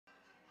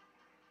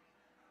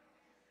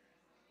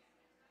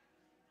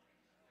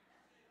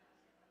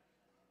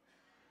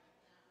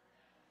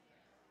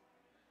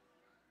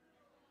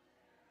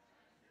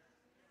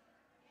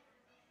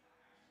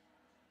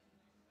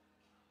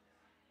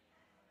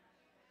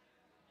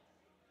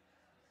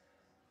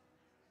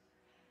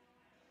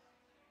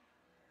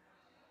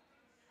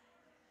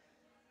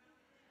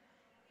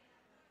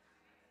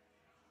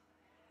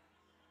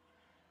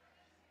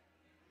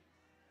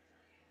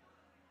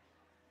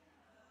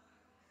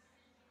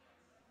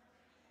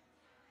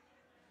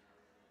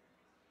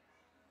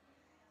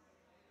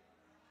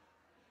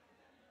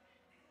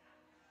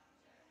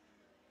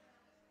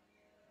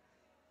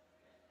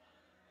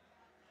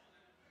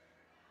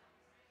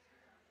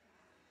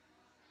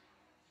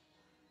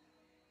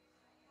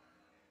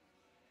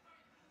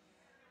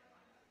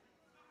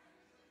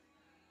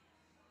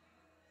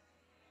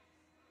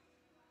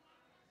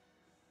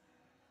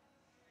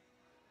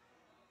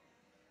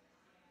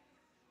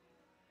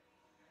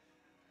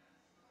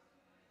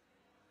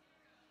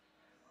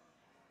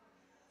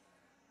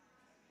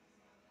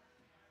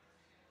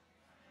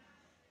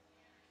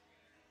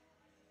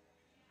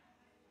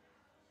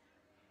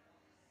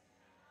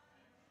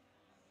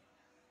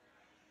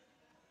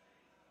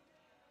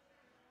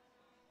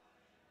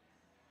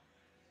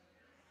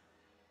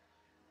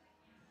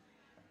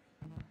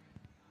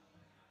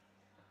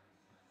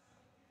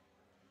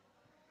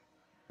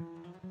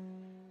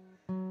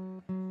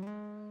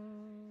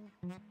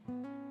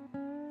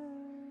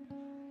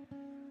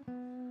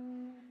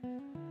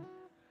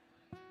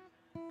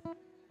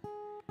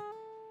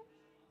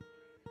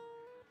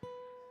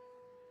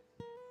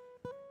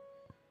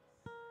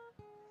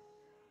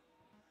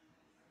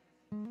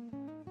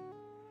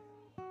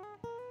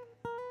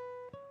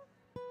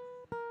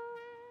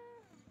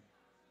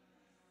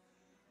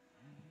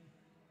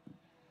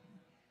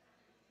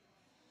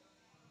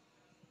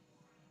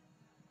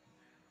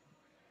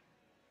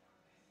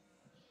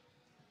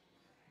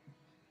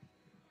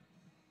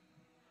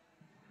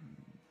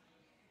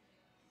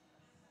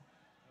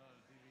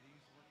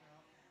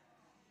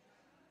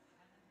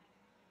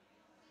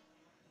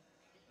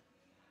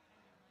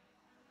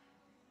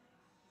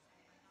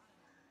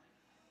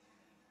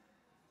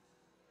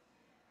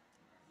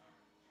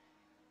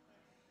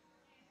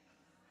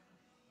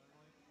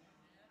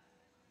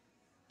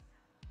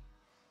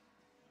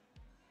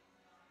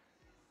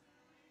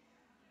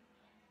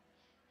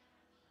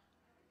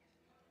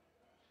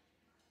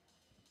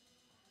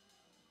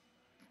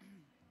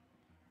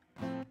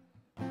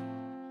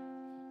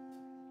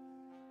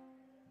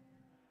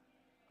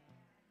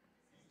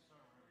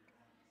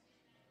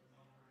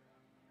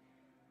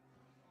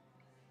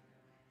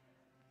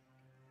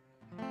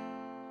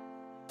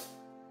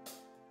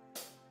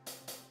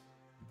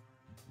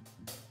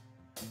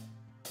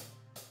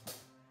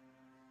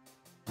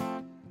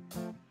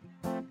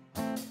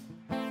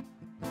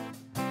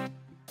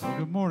Well,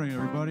 good morning,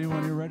 everybody.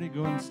 When you're ready,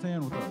 go ahead and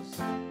stand with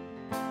us.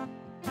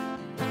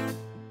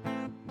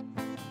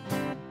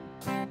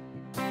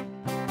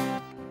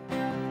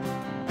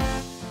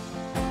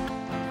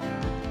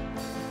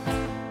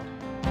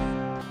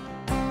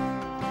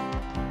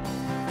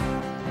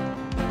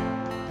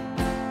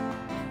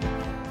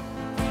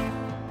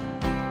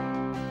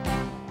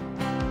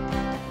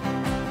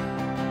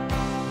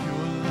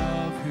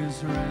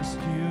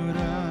 Rescued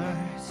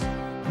us,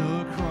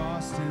 the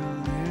cross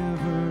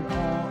delivered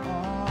all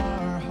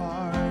our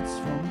hearts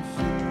from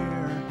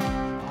fear.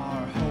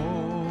 Our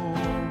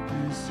hope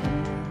is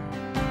here.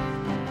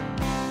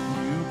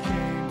 You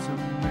came to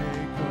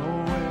make a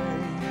way.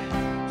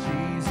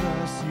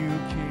 Jesus, you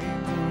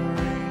came to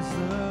raise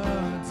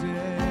the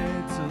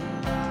dead to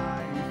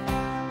life.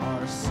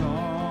 Our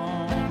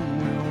song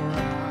will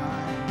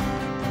rise.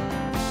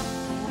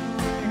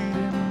 Great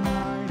and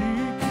mighty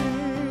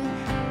King,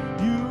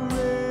 you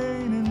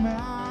reign in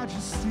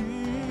majesty.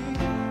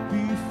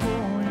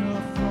 Before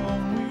your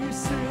throne we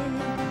sing.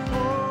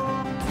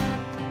 Oh,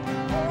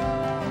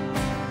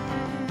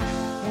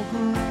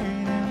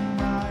 great and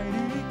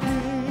mighty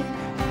King,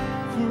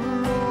 for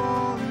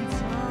all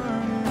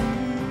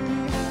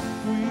eternity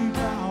we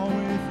bow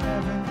with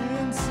heaven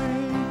and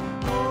sing.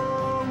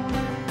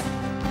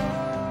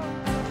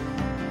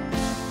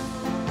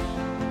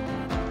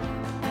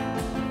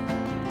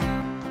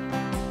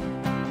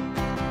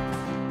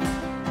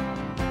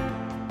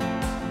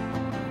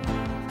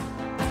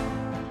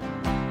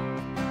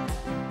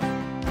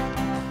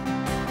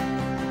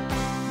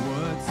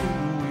 What do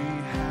we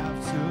have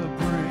to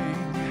bring?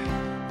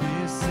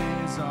 This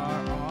is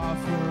our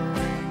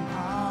offering,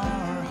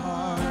 our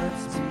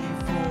hearts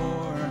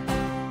before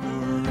the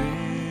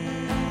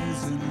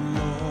risen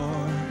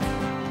Lord.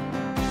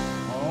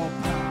 All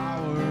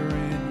power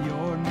in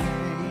your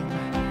name,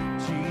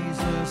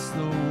 Jesus,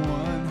 the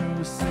one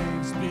who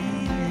saves,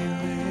 be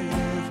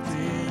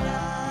lifted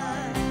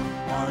high.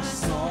 Our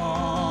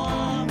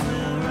song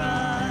will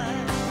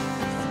rise.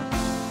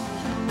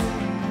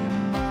 Great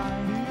and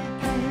mighty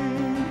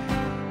King,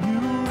 you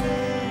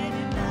reign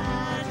in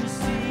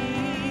majesty.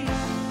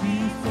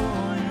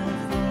 Before your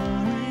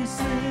throne we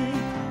sing.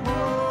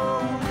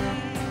 Holy,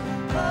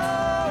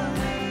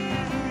 holy.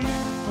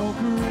 Oh,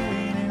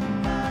 great and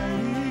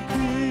mighty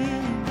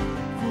King,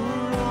 for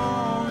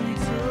all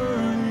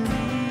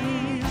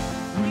eternity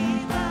we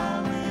bow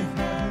with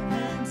heaven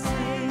and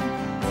sing.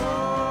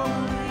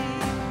 Holy,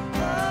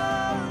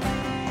 holy.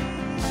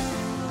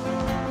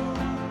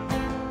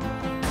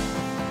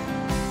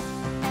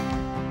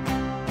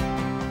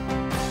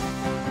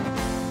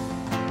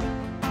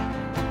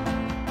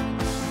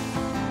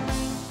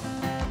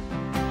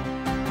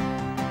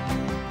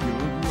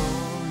 Your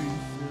glory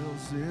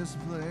fills this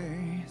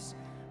place.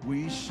 We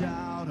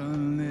shout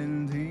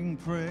unending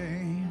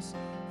praise.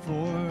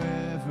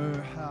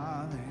 Forever,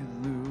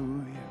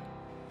 hallelujah.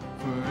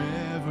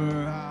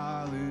 Forever,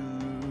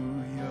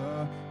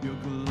 hallelujah. Your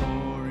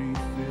glory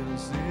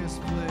fills this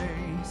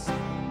place.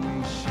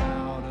 We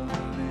shout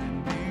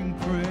unending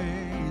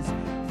praise.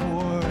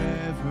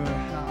 Forever,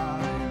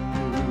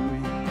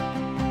 hallelujah.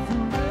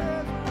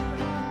 Forever,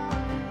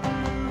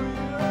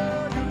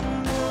 hallelujah. Your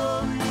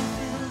glory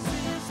fills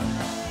this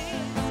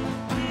place.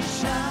 We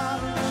shout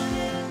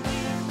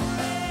unending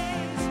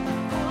praise.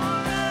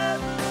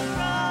 Forever,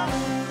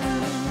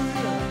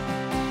 hallelujah.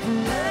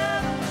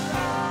 Forever,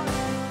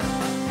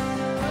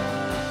 hallelujah.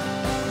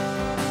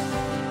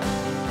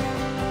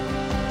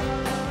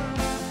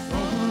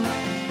 Oh,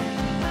 great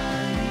and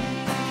mighty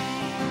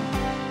King,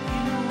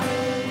 you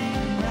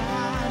reign in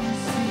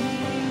majesty.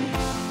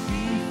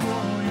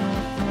 Before your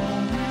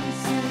throne we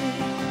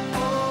sing.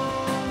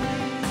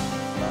 Holy,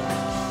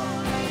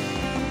 holy.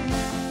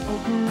 Oh,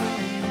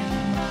 great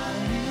and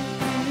mighty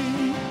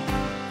King,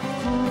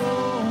 for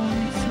all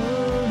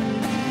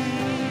eternity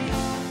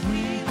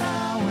we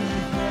bow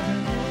with heaven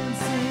and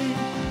sing.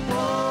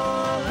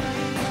 Holy,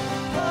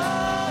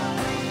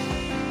 holy.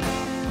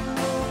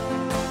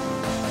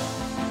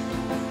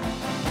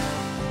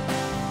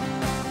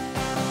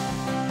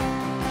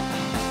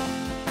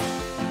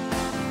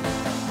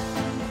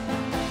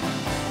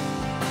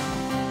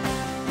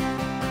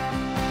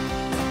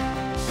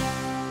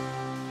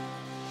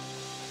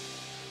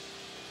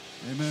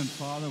 Amen.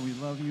 Father, we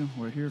love you.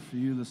 We're here for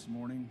you this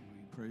morning.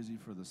 We praise you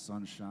for the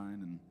sunshine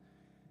and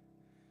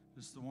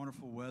just the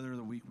wonderful weather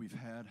the week we've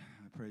had.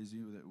 I praise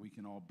you that we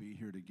can all be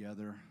here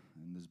together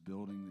in this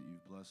building that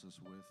you've blessed us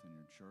with in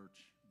your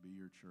church, be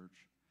your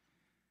church.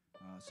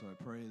 So I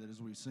pray that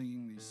as we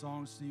sing these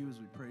songs to you, as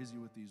we praise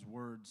you with these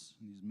words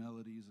and these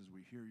melodies, as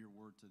we hear your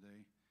word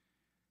today,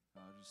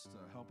 just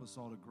help us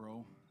all to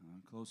grow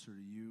closer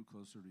to you,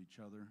 closer to each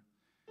other,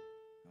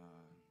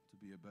 to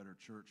be a better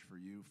church for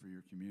you, for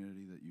your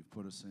community that you've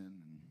put us in.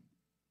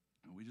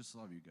 And we just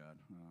love you, God.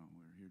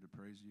 We're here to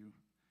praise you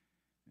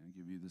and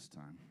give you this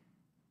time.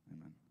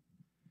 Amen.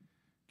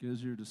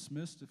 Kids, you're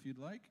dismissed if you'd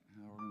like.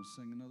 We're going to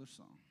sing another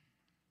song.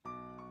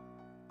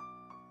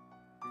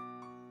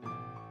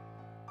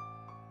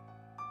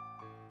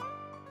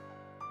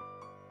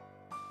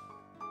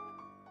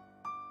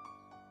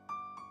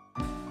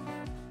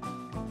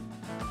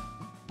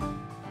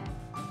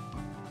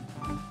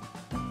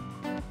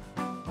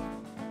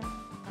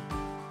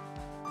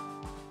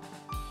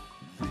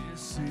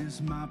 This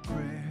is my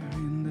prayer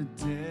in the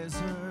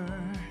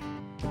desert,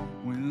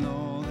 when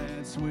all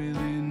that's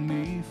within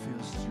me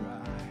feels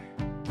dry.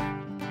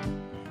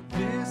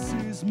 This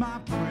is my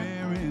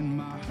prayer in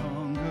my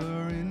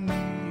hunger and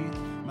need.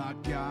 My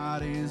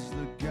God is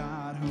the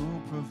God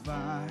who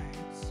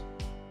provides.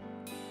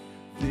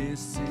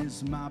 This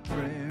is my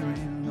prayer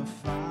in the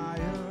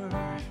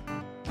fire,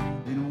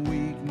 in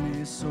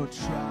weakness or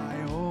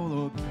trial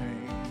or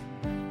pain.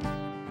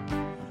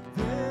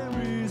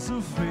 There is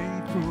a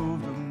faith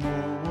proved of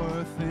more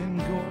worth than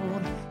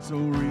gold, so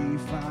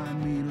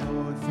refine me,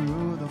 Lord,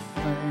 through the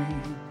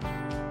flame.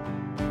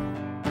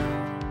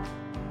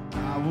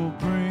 I will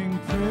bring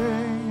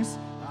praise,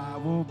 I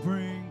will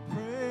bring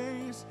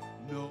praise.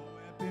 No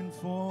weapon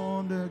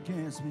formed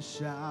against me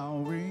shall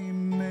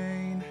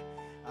remain.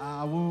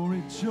 I will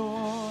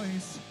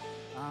rejoice,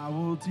 I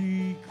will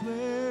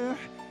declare,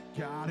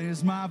 God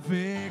is my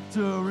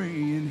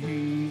victory and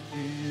He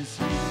is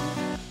here.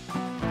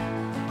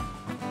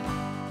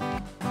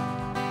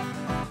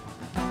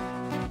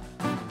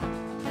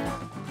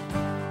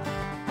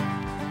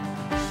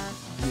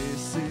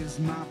 This is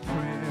my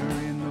prayer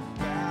in the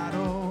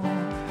battle,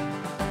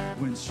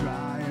 when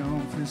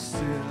triumph is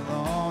still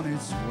on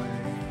its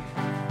way.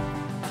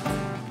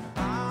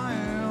 I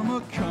am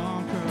a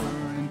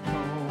conqueror and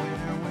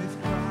co-heir with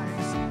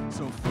Christ,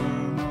 so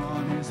firm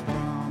on His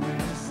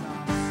promise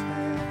I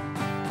stand.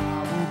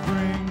 I will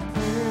bring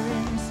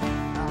praise,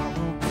 I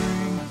will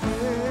bring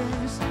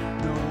praise.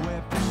 No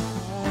weapon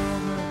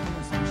formed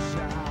against me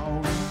shall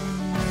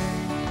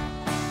remain.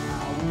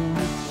 I will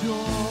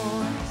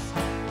rejoice,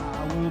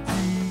 I will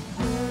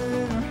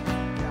declare,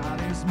 God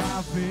is my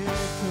victory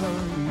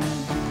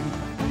and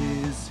He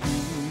is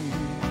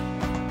here.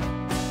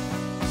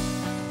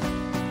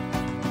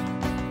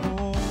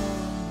 All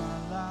my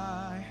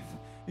life,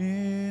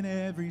 in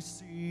every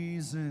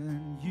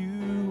season,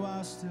 you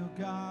are still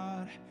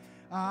God.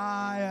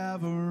 I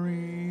have a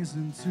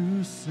reason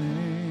to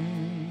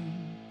sing.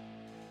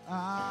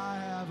 I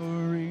have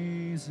a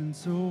reason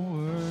to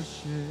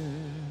worship.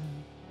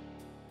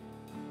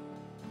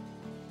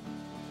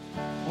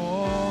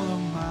 All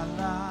of my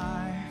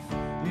life,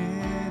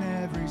 in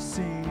every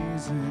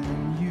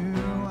season, you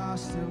are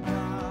still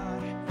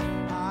God.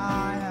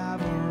 I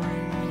have a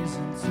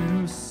reason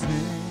to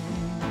sing.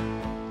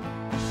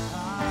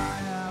 I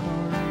have a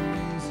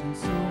reason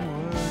to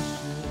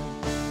worship.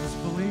 Let's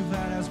believe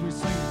that as we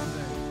sing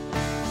today.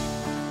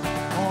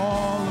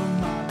 All of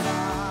my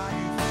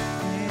life,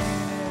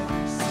 in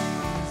every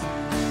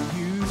season,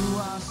 you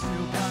are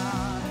still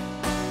God.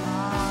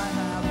 I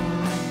have a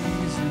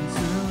reason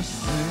to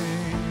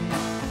sing.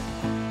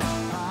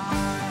 I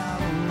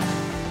have a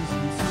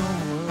reason to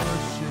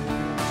worship.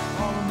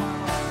 All of my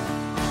life,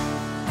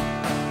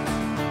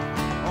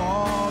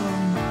 all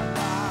of my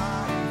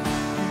life,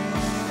 in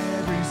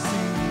every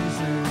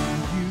season,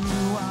 you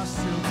are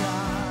still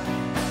God.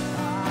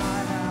 I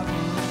have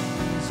a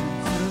reason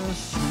to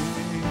sing.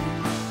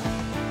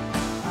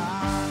 I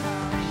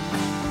have a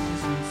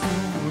reason to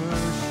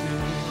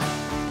worship.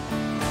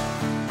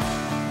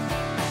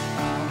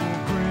 I will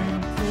bring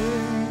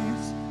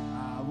praise,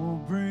 I will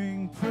bring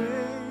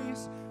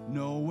praise.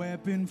 No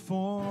weapon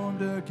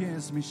formed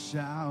against me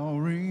shall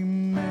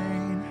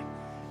remain.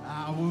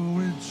 I will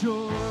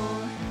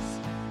rejoice,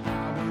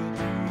 I will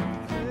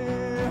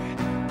declare,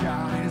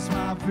 God is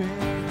my victory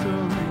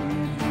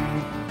and He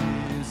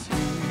is here.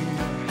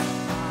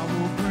 I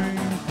will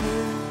bring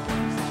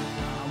praise,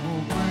 I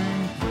will bring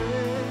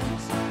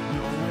praise.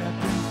 No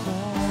weapon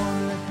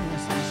formed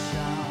against me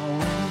shall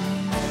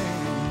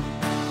remain.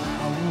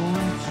 I will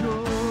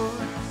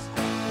rejoice,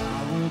 I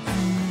will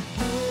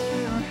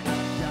declare,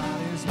 God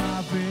is my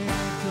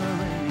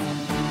victory and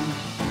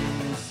He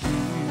is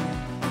here.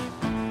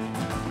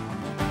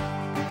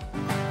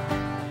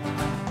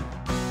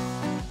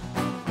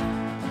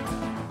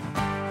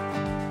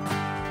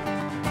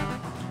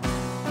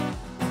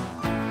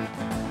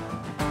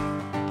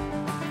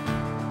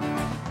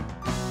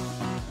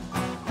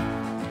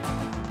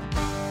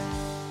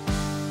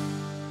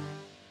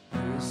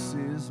 This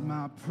is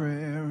my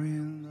prayer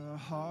in the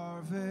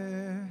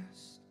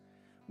harvest,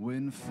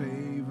 when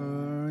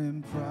favor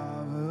and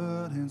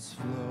providence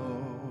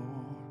flow.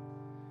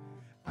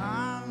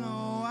 I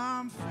know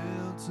I'm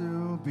filled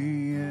to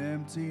be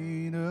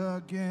emptied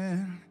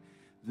again.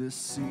 The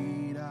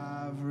seed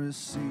I've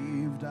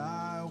received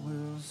I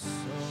will sow.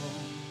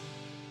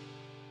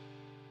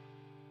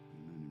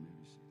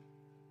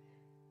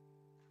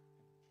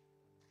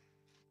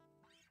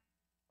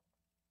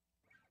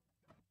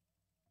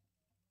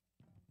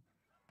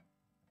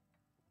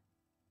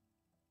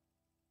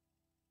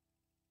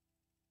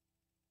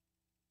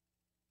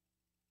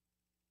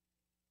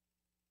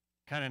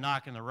 Kind of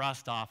knocking the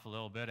rust off a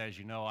little bit. As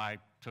you know, I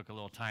took a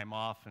little time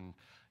off and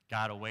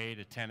got away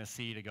to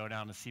Tennessee to go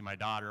down to see my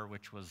daughter,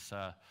 which was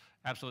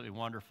absolutely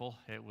wonderful.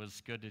 It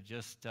was good to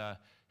just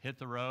hit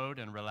the road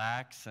and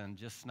relax and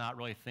just not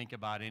really think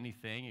about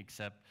anything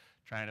except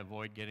trying to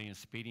avoid getting a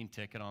speeding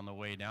ticket on the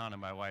way down in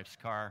my wife's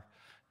car.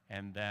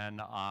 and then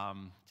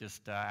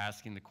just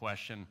asking the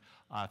question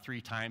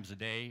 3 times a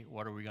day,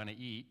 what are we going to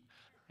eat?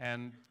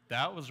 And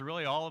that was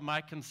really all of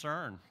my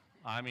concern.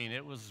 I mean,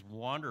 it was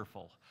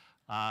wonderful.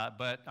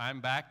 But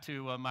I'm back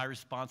to my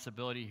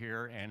responsibility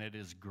here, and it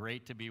is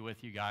great to be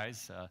with you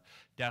guys.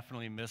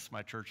 Definitely miss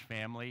my church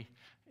family,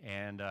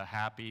 and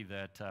happy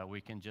that we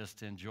can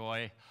just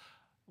enjoy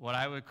what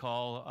I would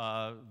call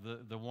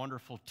the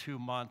wonderful 2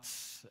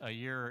 months a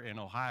year in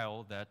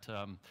Ohio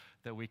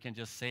that we can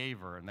just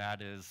savor, and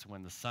that is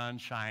when the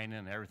sun's shining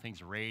and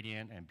everything's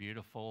radiant and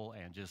beautiful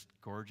and just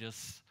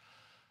gorgeous.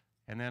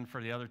 And then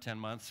for the other 10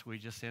 months, we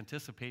just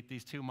anticipate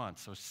these 2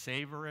 months, so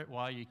savor it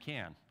while you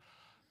can.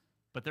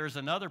 But there's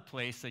another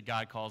place that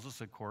God calls us,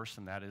 of course,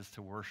 and that is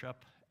to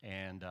worship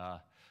and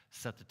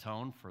set the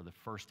tone for the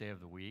first day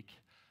of the week.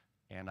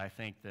 And I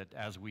think that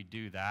as we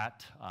do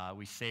that,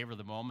 we savor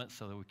the moment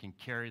so that we can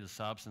carry the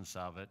substance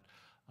of it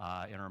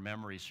in our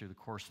memories through the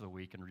course of the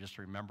week and just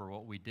remember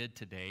what we did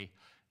today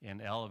in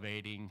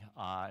elevating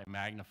and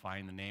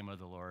magnifying the name of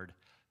the Lord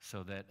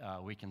so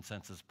that we can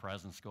sense His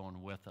presence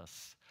going with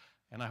us.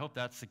 And I hope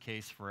that's the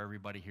case for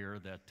everybody here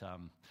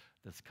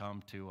that's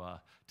come to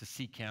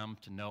seek Him,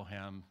 to know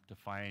Him, to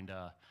find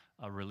a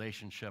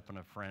relationship and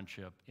a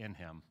friendship in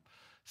Him.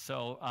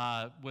 So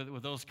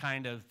with those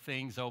kind of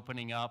things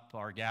opening up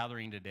our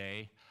gathering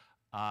today,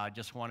 I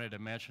just wanted to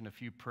mention a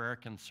few prayer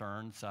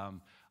concerns.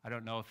 I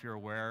don't know if you're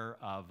aware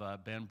of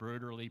Ben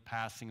Bruderly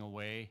passing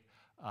away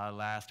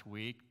last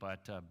week,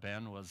 but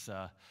Ben was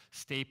a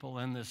staple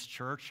in this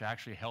church,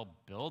 actually helped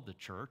build the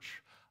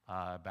church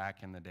back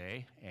in the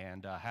day,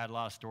 and had a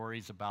lot of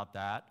stories about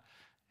that,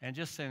 and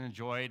just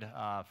enjoyed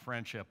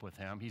friendship with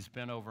him. He's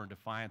been over in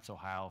Defiance,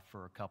 Ohio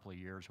for a couple of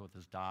years with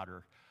his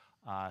daughter.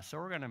 So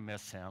we're going to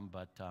miss him,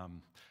 but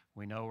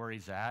we know where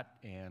he's at,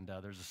 and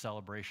there's a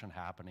celebration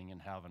happening in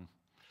heaven.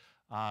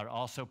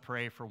 Also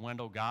pray for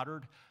Wendell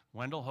Goddard.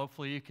 Wendell,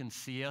 hopefully you can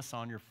see us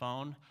on your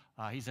phone.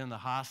 He's in the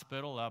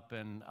hospital up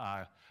in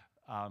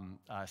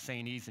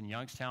St. E's in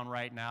Youngstown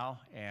right now,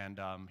 and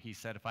he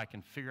said, if I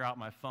can figure out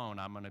my phone,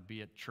 I'm going to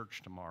be at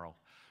church tomorrow.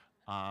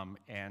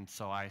 And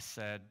so I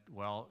said,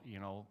 well,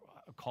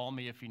 call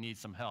me if you need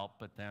some help,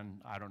 but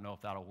then I don't know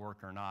if that'll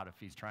work or not if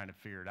he's trying to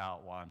figure it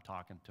out while I'm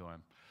talking to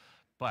him.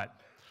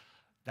 But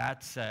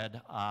that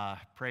said,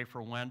 pray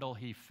for Wendell.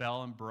 He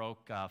fell and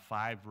broke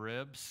 5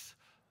 ribs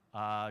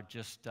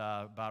just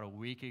about a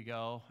week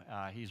ago.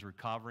 He's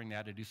recovering. They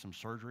had to do some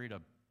surgery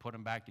to put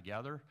him back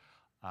together,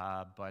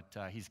 but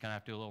he's going to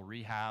have to do a little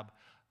rehab.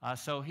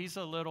 So he's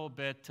a little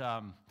bit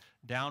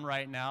down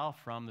right now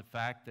from the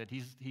fact that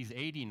he's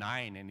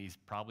 89 and he's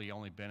probably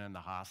only been in the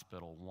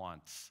hospital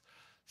once.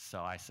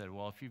 So I said,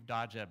 well, if you've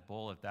dodged that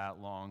bullet that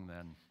long,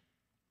 then,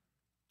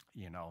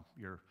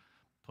 you're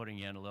putting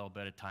in a little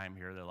bit of time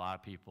here that a lot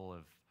of people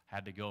have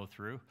had to go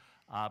through.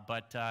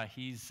 But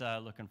he's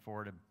looking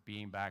forward to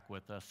being back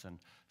with us and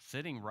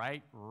sitting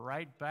right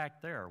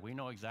back there. We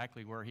know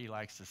exactly where he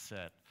likes to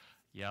sit.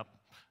 Yep.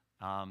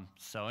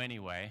 So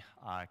anyway,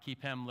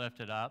 keep him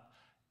lifted up.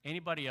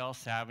 Anybody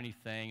else have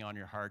anything on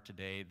your heart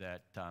today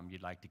that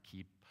you'd like to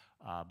keep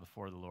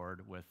before the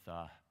Lord with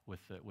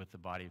the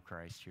body of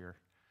Christ here?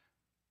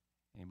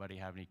 Anybody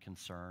have any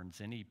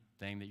concerns?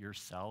 Anything that you're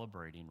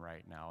celebrating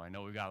right now? I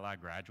know we've got a lot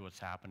of graduates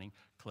happening.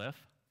 Cliff?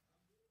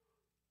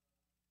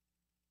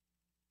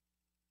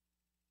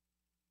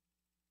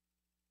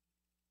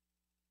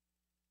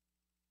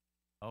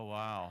 Oh,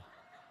 wow.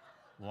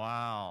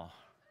 Wow.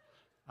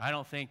 I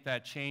don't think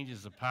that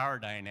changes the power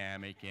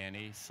dynamic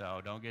any,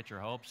 so don't get your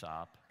hopes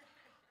up.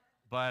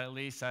 But at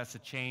least that's a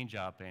change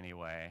up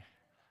anyway.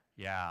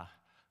 Yeah.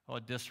 Well,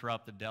 it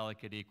disrupt the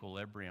delicate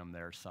equilibrium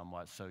there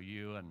somewhat. So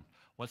you and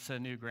what's the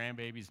new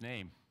grandbaby's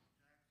name?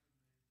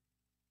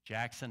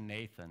 Jackson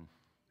Nathan.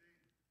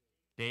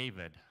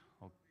 David.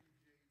 Oh,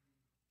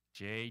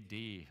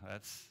 JD.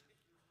 That's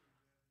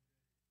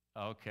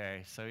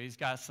okay. So he's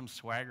got some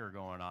swagger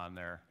going on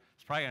there.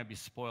 He's probably going to be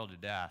spoiled to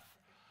death.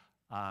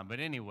 But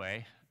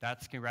anyway,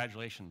 that's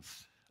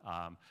congratulations.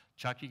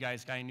 Chuck, you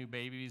guys got any new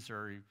babies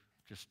or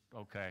just,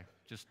 okay,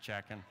 just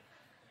checking,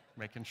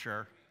 making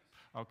sure.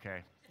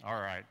 Okay, all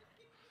right.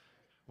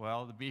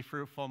 Well, to be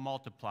fruitful,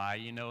 multiply,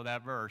 you know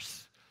that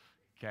verse.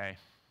 Okay.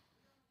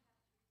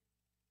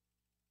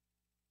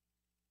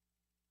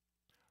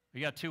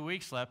 We got 2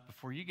 weeks left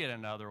before you get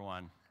another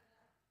one.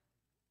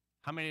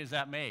 How many does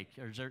that make?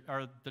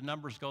 Or the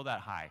numbers go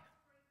that high?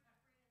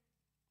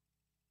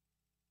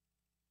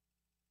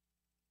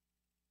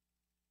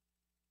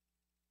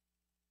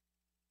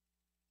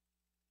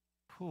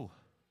 Whew.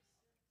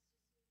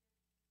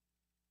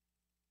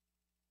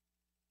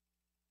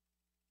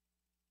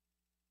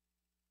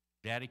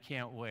 Daddy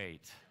can't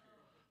wait.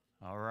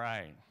 All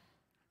right.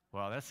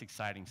 Well, that's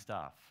exciting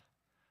stuff.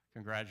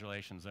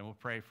 Congratulations. And we'll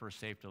pray for a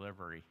safe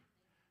delivery.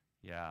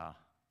 Yeah.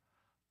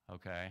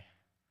 Okay.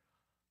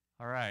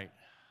 All right.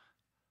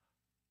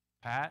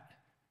 Pat?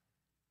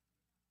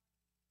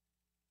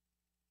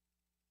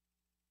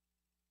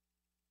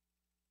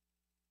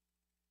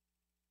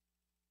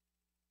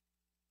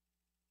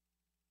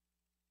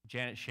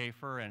 Janet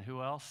Schaefer and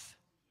who else?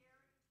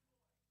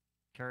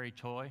 miscarried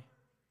toy?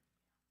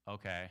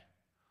 Okay.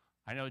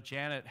 I know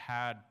Janet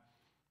had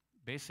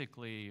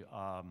basically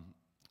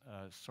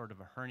sort of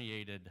a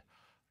herniated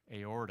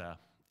aorta,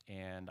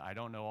 and I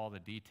don't know all the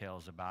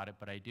details about it,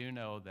 but I do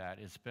know that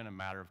it's been a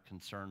matter of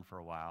concern for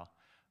a while.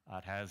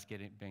 It has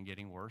been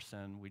getting worse,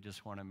 and we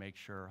just want to make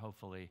sure,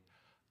 hopefully,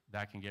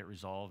 that can get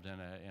resolved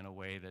in a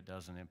way that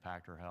doesn't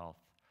impact her health.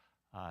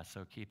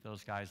 So keep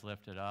those guys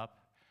lifted up.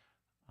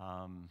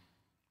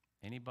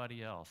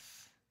 Anybody else?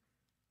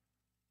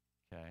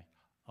 Okay.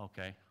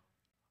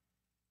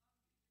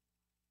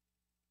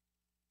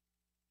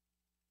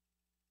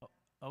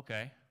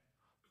 Okay.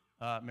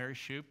 Mary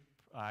Shoup,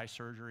 eye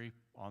surgery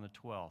on the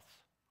 12th.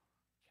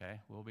 Okay,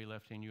 we'll be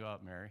lifting you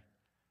up, Mary.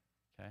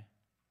 Okay.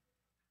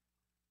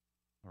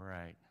 All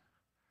right.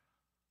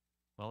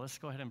 Well, let's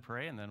go ahead and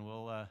pray, and then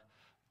we'll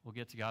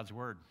get to God's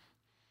word.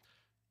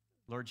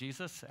 Lord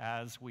Jesus,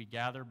 as we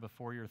gather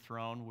before your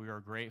throne, we are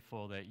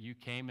grateful that you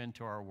came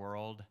into our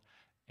world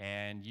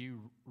and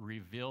you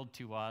revealed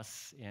to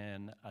us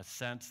in a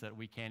sense that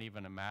we can't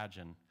even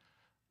imagine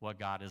what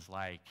God is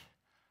like.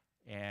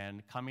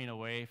 And coming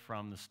away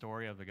from the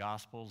story of the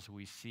Gospels,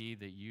 we see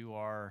that you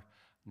are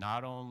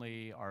not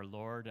only our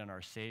Lord and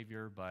our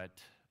Savior, but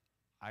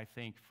I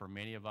think for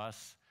many of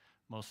us,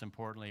 most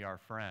importantly, our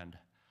friend,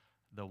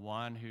 the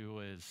one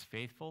who is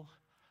faithful,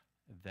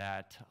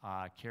 that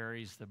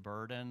carries the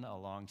burden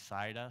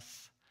alongside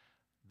us,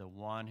 the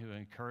one who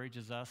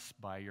encourages us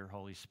by your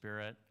Holy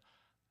Spirit,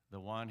 the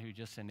one who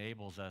just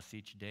enables us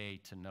each day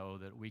to know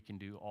that we can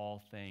do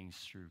all things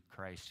through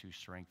Christ who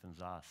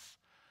strengthens us.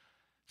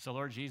 So,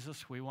 Lord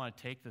Jesus, we want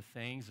to take the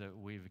things that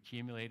we've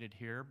accumulated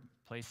here,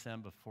 place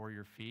them before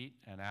your feet,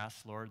 and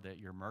ask, Lord, that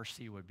your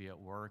mercy would be at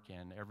work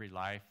in every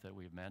life that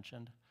we've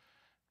mentioned.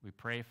 We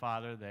pray,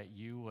 Father, that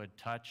you would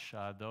touch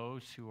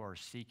those who are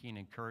seeking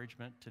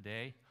encouragement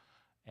today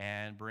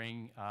and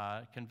bring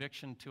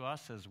conviction to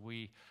us as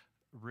we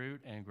root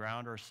and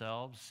ground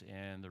ourselves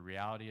in the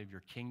reality of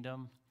your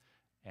kingdom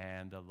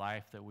and the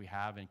life that we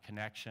have in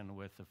connection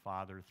with the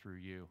Father through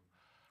you.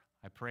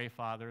 I pray,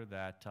 Father,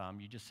 that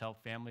you just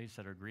help families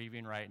that are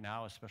grieving right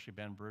now, especially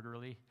Ben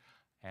Bruderly,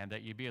 and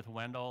that you be with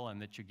Wendell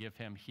and that you give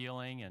him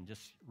healing and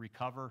just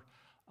recover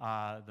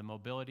the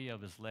mobility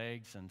of his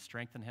legs and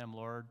strengthen him,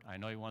 Lord. I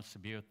know he wants to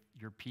be with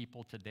your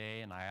people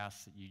today, and I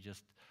ask that you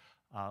just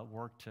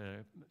work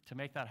to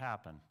make that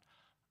happen.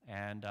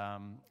 And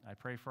I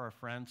pray for our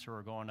friends who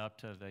are going up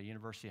to the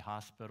University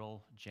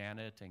Hospital,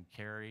 Janet and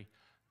Carrie.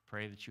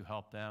 Pray that you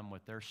help them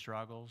with their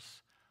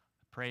struggles.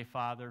 Pray,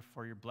 Father,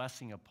 for your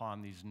blessing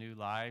upon these new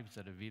lives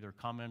that have either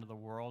come into the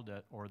world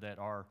or that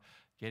are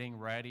getting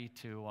ready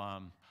to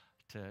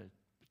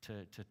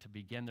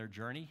begin their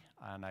journey.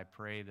 And I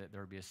pray that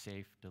there be a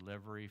safe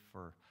delivery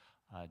for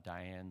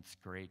Diane's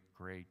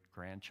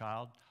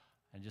great-great-grandchild.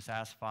 And just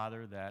ask,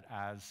 Father, that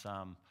as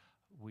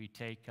we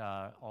take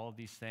all of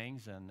these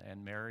things,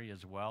 and Mary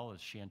as well,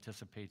 as she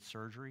anticipates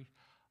surgery,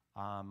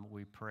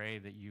 we pray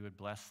that you would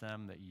bless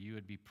them, that you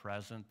would be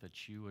present,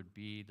 that you would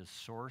be the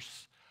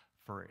source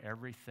for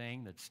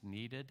everything that's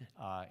needed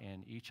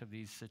in each of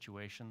these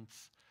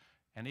situations.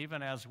 And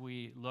even as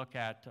we look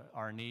at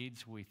our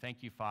needs, we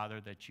thank you,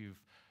 Father, that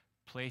you've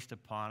placed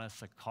upon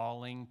us a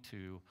calling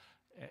to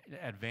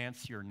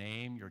advance your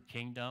name, your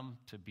kingdom,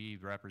 to be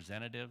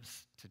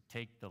representatives, to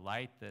take the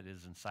light that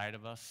is inside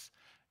of us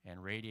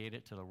and radiate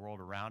it to the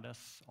world around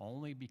us,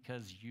 only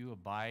because you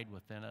abide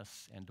within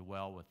us and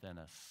dwell within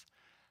us.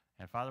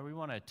 And Father, we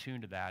want to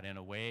attune to that in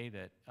a way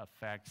that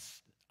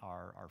affects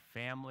our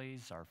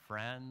families, our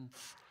friends,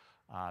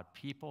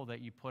 people that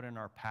you put in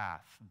our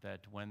path, that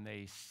when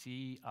they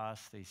see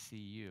us, they see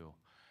you.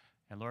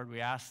 And Lord,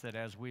 we ask that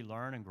as we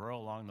learn and grow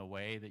along the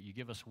way, that you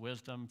give us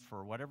wisdom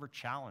for whatever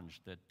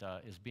challenge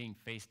that is being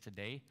faced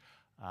today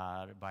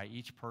by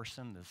each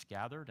person that's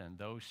gathered and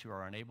those who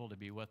are unable to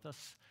be with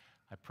us.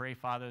 I pray,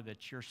 Father,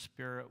 that your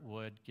Spirit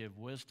would give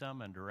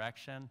wisdom and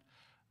direction,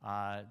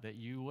 that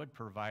you would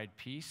provide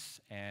peace,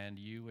 and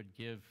you would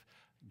give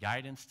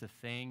guidance to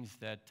things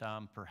that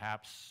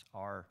perhaps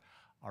are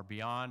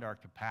beyond our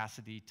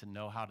capacity to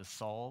know how to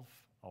solve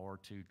or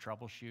to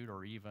troubleshoot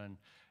or even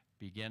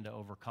begin to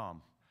overcome.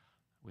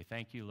 We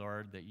thank you,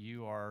 Lord, that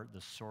you are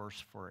the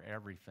source for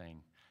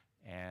everything,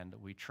 and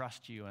we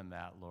trust you in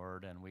that,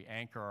 Lord, and we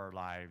anchor our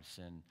lives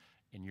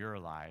in your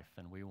life,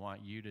 and we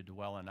want you to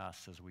dwell in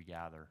us as we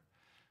gather.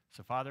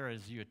 So, Father,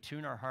 as you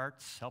attune our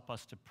hearts, help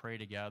us to pray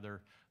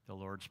together the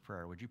Lord's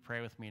Prayer. Would you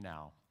pray with me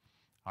now?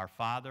 Our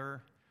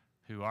Father,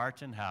 who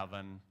art in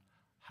heaven,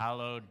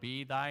 hallowed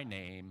be thy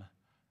name.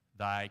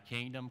 Thy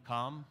kingdom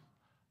come,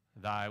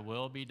 thy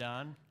will be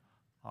done,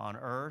 on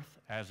earth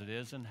as it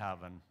is in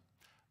heaven.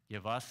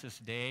 Give us this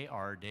day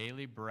our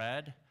daily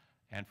bread,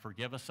 and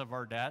forgive us of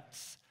our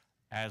debts,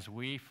 as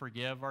we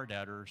forgive our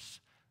debtors.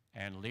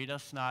 And lead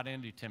us not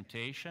into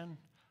temptation,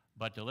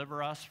 but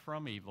deliver us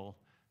from evil.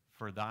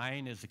 For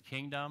thine is the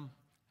kingdom,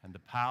 and the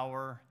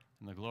power,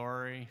 and the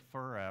glory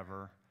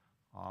forever.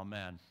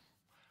 Amen.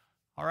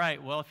 All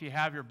right, well, if you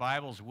have your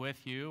Bibles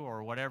with you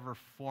or whatever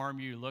form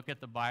you look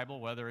at the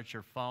Bible, whether it's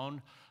your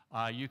phone,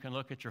 you can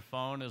look at your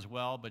phone as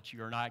well, but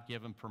you're not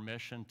given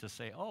permission to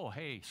say, oh,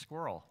 hey,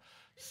 squirrel.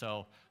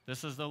 So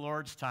this is the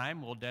Lord's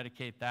time. We'll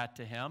dedicate that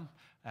to Him.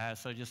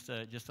 So just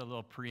a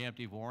little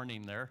preemptive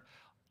warning there.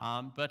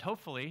 But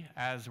hopefully,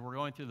 as we're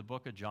going through the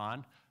book of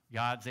John,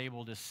 God's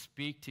able to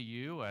speak to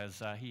you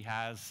as He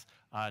has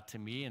to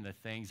me and the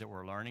things that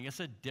we're learning.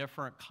 It's a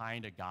different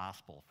kind of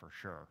gospel for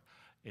sure.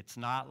 It's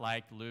not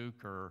like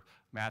Luke or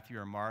Matthew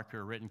or Mark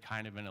are written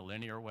kind of in a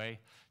linear way.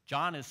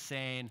 John is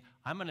saying,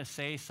 I'm going to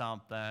say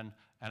something,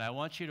 and I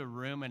want you to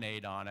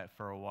ruminate on it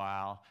for a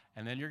while,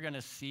 and then you're going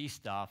to see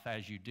stuff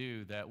as you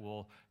do that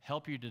will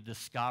help you to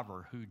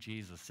discover who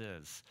Jesus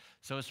is.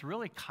 So it's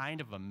really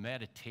kind of a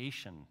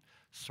meditation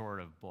sort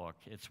of book.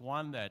 It's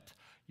one that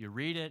you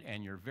read it,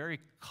 and you're very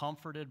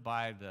comforted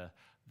by the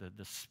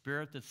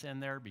spirit that's in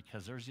there,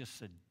 because there's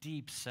just a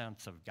deep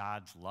sense of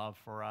God's love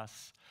for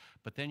us.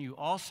 But then you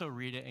also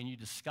read it and you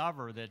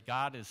discover that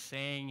God is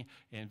saying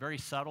in very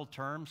subtle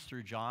terms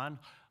through John,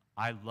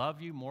 I love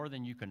you more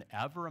than you can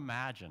ever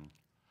imagine,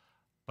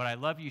 but I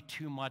love you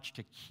too much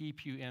to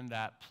keep you in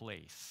that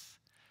place.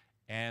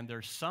 And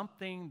there's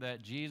something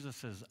that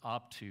Jesus is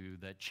up to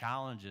that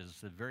challenges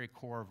the very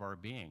core of our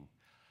being.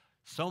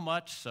 So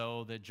much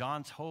so that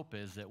John's hope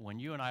is that when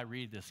you and I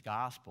read this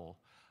gospel,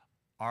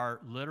 our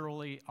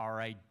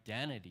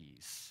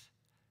identities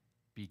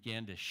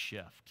begin to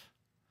shift.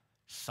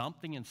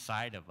 Something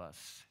inside of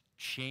us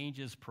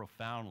changes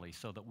profoundly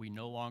so that we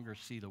no longer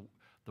see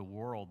the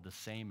world the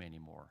same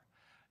anymore.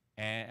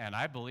 And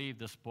I believe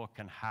this book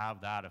can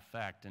have that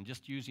effect. And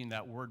just using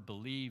that word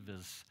believe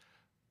is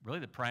really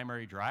the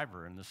primary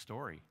driver in the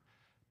story,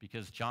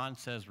 because John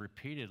says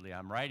repeatedly,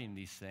 I'm writing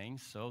these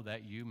things so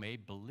that you may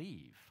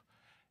believe.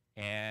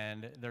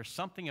 And there's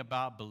something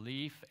about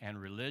belief and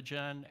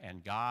religion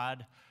and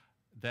God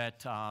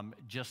that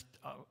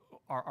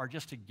are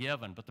just a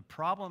given. But the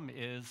problem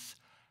is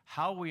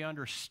how we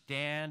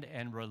understand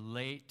and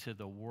relate to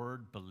the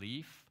word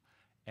belief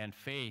and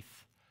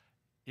faith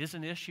is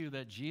an issue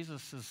that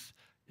Jesus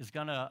is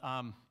going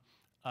to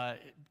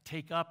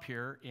take up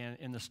here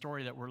in the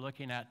story that we're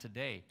looking at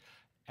today.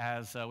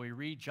 As we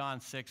read John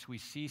 6, we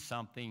see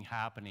something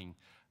happening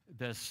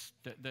that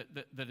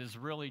is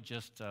really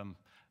just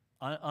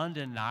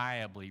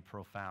undeniably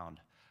profound.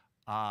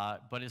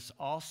 But it's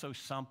also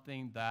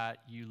something that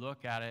you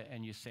look at it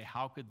and you say,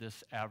 how could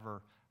this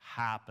ever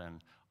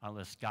happen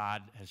unless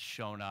God has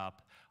shown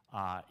up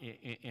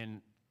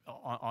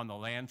on the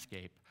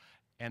landscape?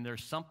 And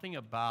there's something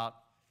about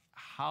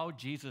how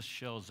Jesus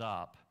shows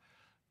up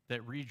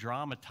that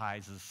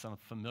re-dramatizes some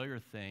familiar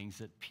things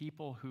that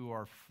people who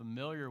are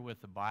familiar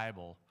with the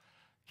Bible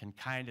can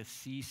kind of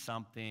see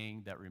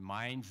something that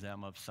reminds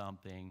them of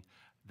something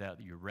that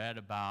you read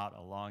about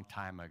a long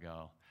time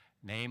ago.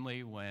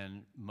 Namely,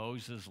 when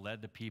Moses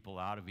led the people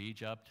out of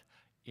Egypt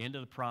into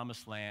the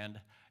promised land,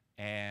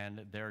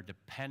 and their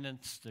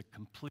dependence, the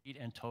complete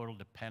and total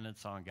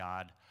dependence on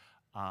God,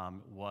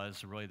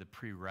 was really the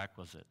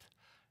prerequisite.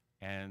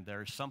 And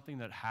there's something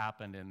that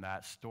happened in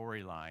that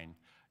storyline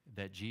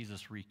that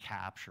Jesus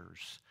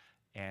recaptures.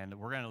 And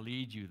we're going to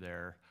lead you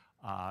there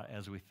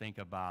as we think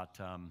about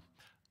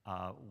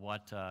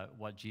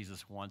what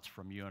Jesus wants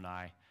from you and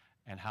I,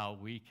 and how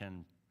we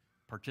can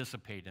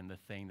participate in the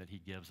thing that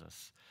He gives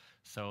us.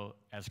 So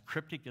as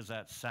cryptic as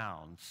that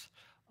sounds,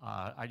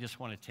 I just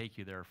want to take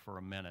you there for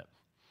a minute.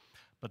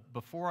 But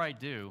before I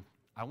do,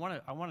 I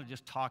want to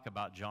just talk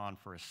about John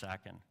for a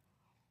second.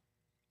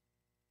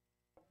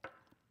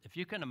 If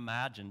you can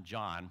imagine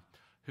John,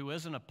 who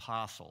is an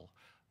apostle,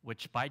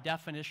 which by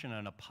definition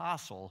an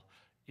apostle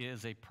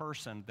is a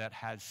person that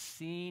has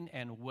seen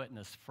and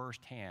witnessed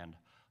firsthand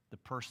the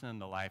person in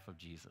the life of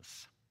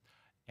Jesus.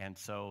 And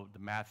so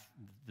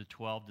the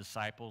 12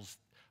 disciples,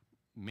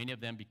 many of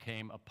them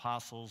became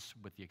apostles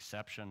with the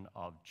exception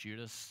of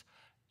Judas.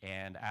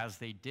 And as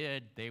they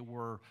did, they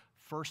were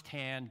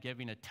firsthand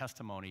giving a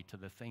testimony to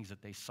the things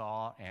that they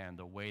saw and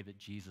the way that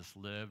Jesus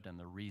lived and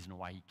the reason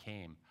why He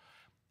came.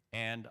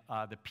 And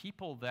the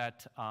people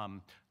that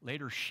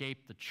later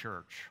shaped the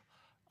church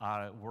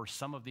were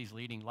some of these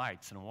leading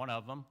lights. And one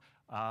of them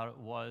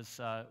was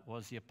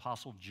the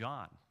Apostle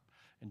John.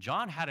 And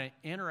John had an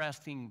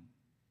interesting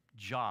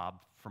job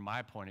from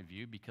my point of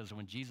view, because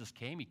when Jesus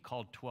came, He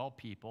called 12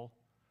 people,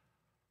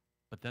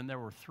 but then there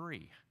were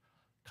 3,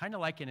 kind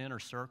of like an inner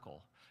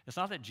circle. It's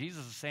not that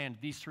Jesus is saying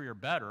these 3 are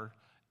better.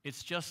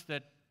 It's just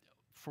that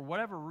for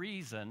whatever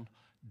reason,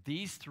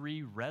 these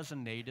 3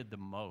 resonated the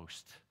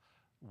most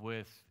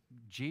with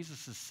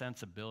Jesus'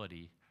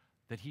 sensibility,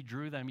 that He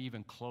drew them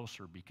even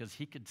closer because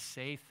He could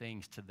say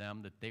things to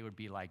them that they would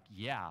be like,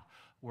 yeah.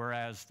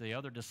 Whereas the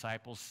other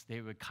disciples, they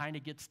would kind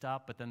of get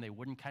stuff, but then they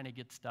wouldn't kind of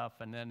get stuff,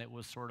 and then it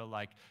was sort of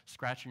like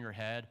scratching your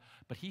head.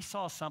 But He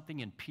saw something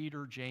in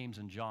Peter, James,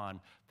 and John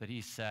that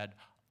He said,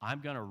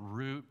 I'm going to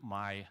root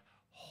my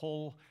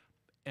whole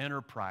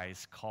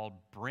enterprise called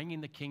bringing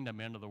the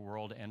kingdom into the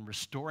world and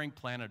restoring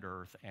planet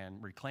Earth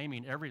and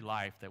reclaiming every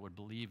life that would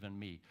believe in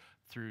me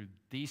through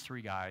these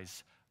 3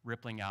 guys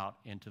rippling out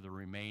into the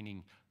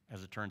remaining,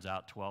 as it turns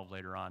out, 12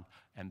 later on,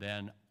 and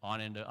then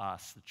on into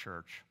us, the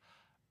church.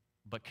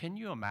 But can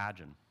you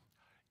imagine?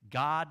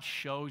 God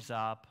shows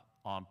up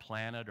on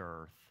planet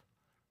Earth,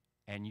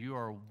 and you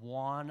are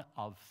one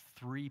of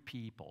 3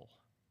 people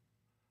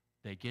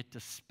that get to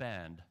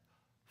spend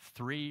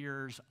 3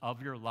 years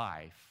of your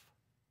life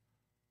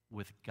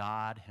with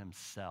God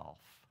himself.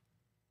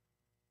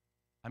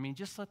 I mean,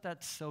 just let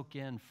that soak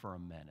in for a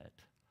minute.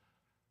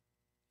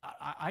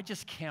 I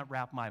just can't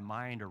wrap my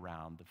mind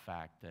around the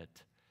fact that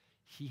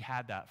he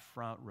had that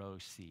front row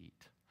seat.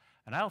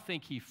 And I don't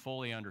think he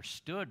fully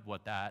understood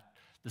what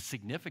the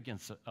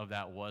significance of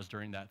that was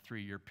during that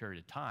 3-year period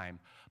of time.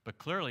 But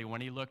clearly,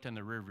 when he looked in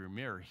the rearview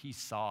mirror, he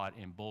saw it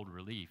in bold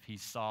relief. He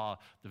saw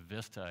the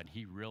vista, and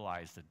he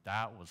realized that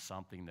that was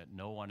something that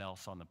no one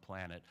else on the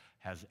planet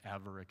has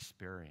ever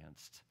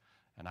experienced.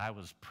 And I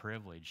was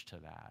privileged to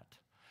that.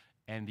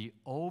 And the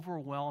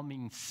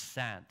overwhelming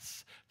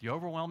sense, the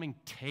overwhelming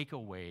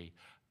takeaway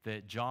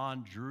that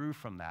John drew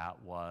from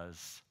that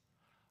was,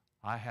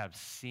 I have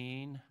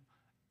seen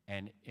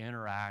and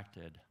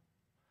interacted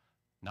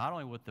not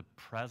only with the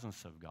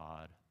presence of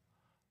God,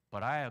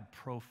 but I have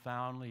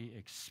profoundly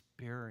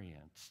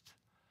experienced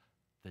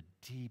the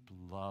deep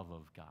love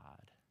of God.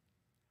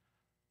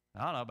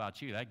 I don't know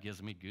about you, that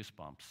gives me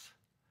goosebumps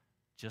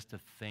just to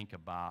think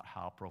about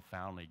how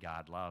profoundly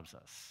God loves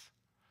us.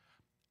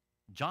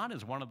 John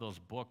is one of those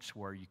books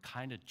where you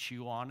kind of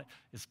chew on it.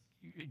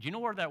 Do you know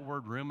where that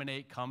word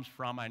ruminate comes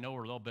from? I know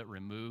we're a little bit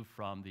removed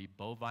from the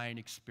bovine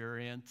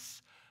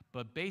experience,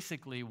 but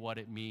basically what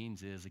it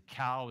means is a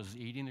cow is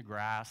eating the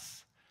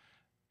grass,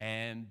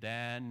 and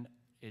then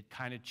it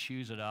kind of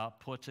chews it up,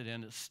 puts it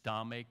in its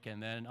stomach,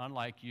 and then,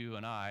 unlike you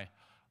and I,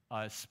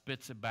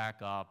 spits it back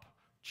up,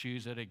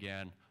 chews it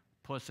again,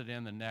 puts it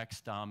in the next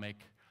stomach,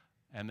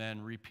 and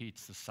then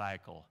repeats the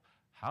cycle.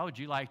 How would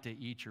you like to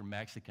eat your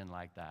Mexican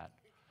like that?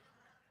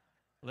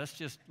 Let's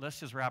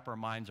just wrap our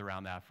minds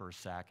around that for a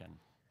second.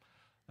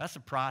 That's a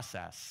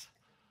process.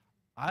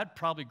 I'd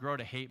probably grow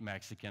to hate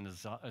Mexican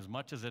as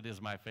much as it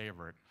is my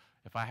favorite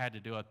if I had to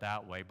do it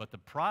that way. But the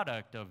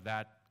product of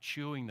that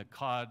chewing the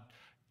cud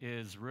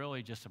is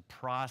really just a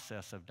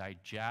process of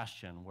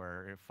digestion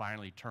where it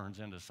finally turns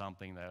into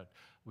something that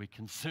we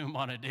consume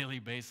on a daily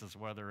basis,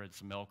 whether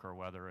it's milk or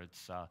whether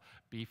it's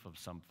beef of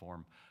some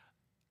form.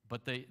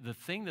 But the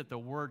thing that the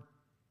word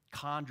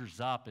conjures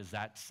up is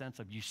that sense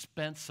of you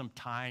spent some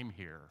time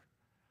here.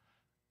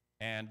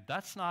 And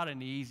that's not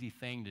an easy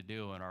thing to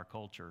do in our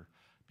culture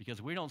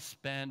because we don't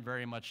spend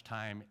very much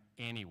time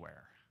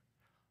anywhere.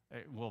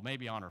 Well,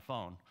 maybe on our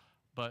phone,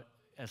 but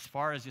as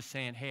far as just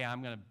saying, hey,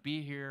 I'm going to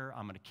be here,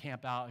 I'm going to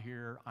camp out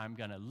here, I'm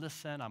going to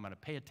listen, I'm going to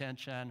pay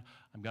attention,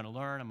 I'm going to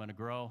learn, I'm going to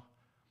grow,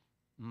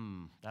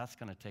 that's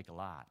going to take a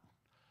lot.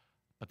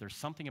 But there's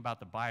something about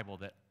the Bible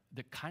that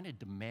kind of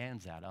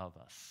demands that of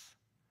us.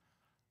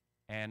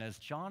 And as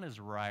John is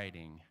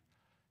writing,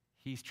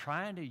 he's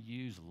trying to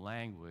use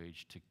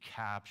language to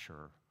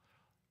capture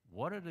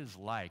what it is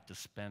like to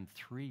spend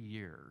 3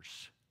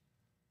 years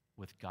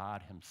with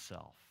God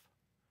himself.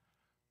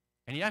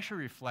 And he actually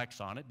reflects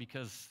on it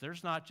because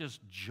there's not just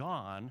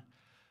John,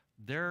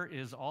 there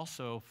is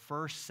also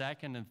 1st,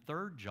 2nd, and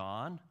 3rd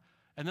John,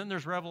 and then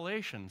there's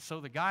Revelation.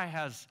 So the guy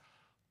has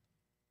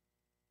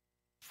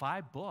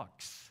 5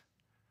 books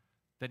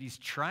that he's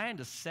trying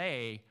to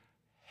say,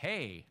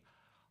 hey,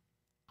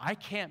 I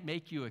can't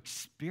make you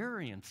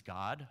experience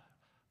God,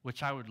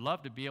 which I would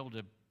love to be able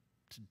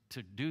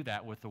to do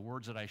that with the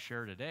words that I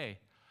share today.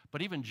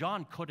 But even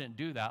John couldn't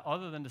do that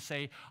other than to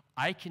say,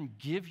 I can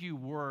give you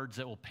words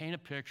that will paint a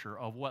picture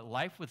of what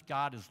life with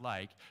God is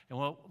like and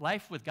what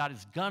life with God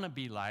is going to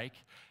be like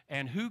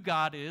and who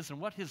God is and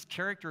what his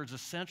character is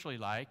essentially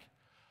like.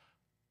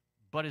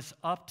 But it's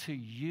up to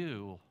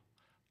you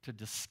to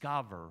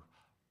discover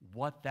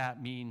what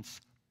that means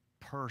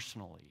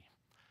personally.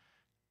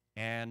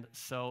 And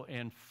so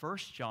in 1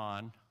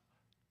 John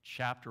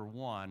chapter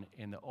 1,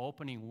 in the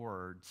opening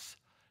words,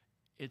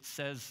 it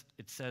says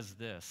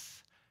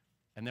this.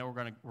 And then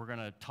we're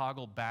gonna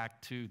toggle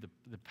back to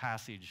the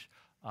passage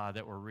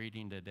that we're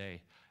reading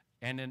today.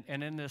 And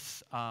in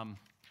this,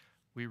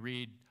 we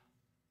read,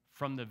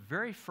 from the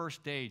very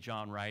first day,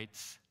 John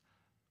writes,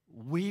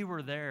 we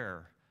were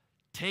there,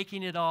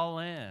 taking it all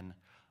in.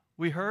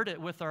 We heard it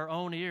with our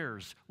own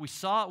ears. We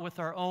saw it with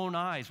our own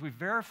eyes. We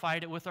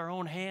verified it with our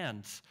own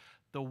hands.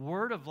 The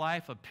word of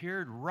life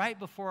appeared right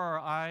before our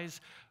eyes.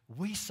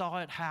 We saw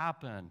it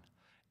happen.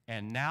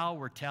 And now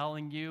we're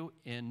telling you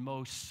in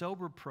most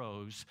sober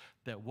prose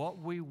that what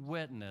we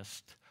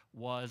witnessed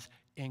was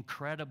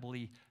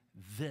incredibly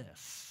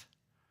this.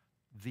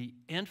 The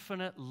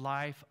infinite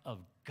life of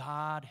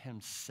God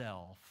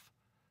himself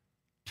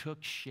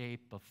took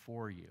shape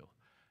before you.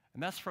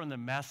 And that's from the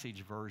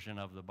Message version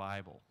of the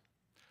Bible.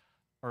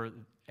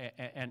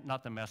 And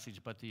not the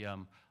Message, but the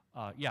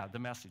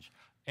Message.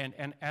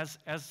 And as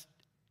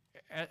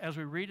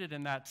we read it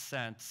in that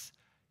sense,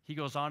 he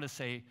goes on to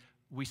say,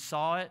 we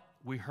saw it,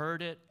 we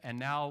heard it, and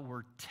now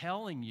we're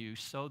telling you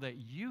so that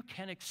you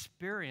can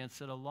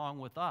experience it along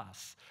with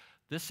us.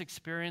 This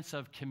experience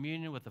of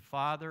communion with the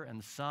Father and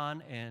the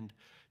Son and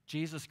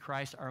Jesus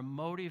Christ, our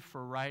motive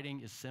for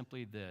writing is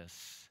simply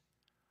this.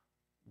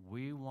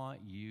 We want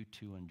you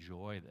to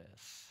enjoy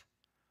this.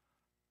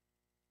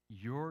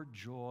 Your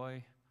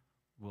joy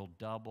will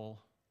double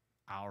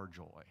our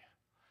joy.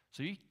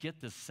 So you get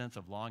this sense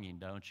of longing,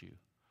 don't you?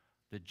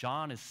 That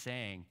John is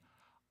saying,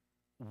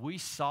 we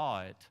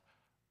saw it,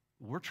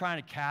 we're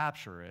trying to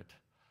capture it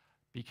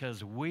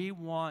because we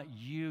want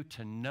you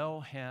to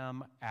know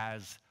him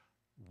as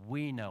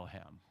we know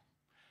him.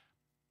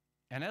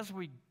 And as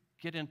we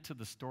get into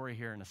the story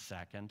here in a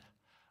second,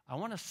 I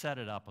want to set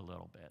it up a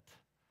little bit.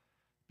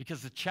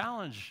 Because the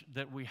challenge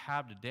that we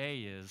have today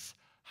is,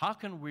 how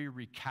can we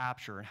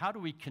recapture and how do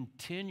we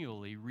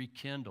continually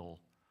rekindle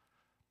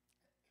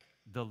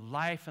the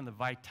life and the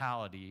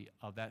vitality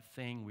of that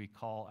thing we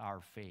call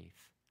our faith?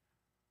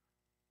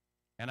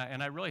 And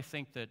I really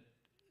think that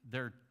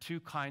there are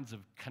two kinds of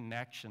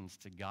connections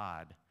to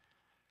God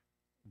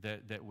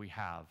that we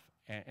have.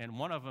 And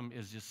one of them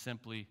is just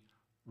simply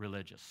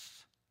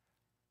religious.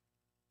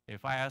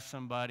 If I ask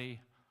somebody,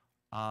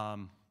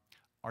 are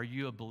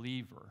you a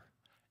believer?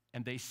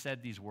 And they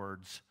said these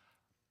words,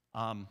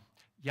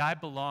 yeah, I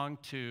belong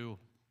to,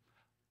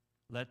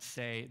 let's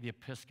say, the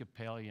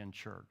Episcopalian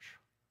Church.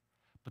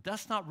 But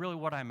that's not really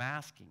what I'm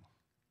asking.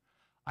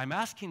 I'm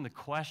asking the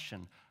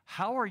question,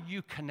 how are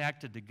you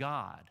connected to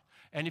God?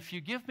 And if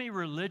you give me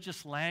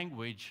religious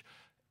language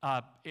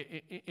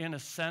in a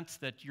sense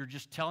that you're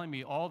just telling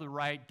me all the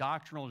right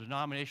doctrinal,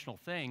 denominational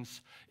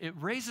things, it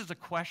raises a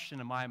question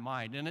in my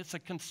mind, and it's a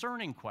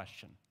concerning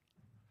question.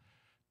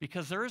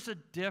 Because there is a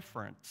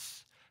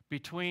difference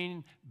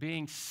between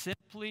being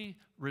simply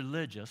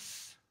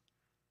religious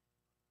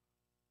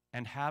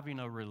and having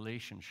a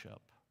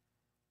relationship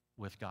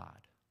with God.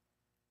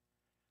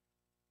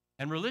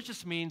 And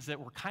religious means that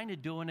we're kind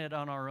of doing it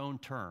on our own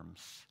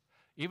terms.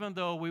 Even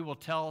though we will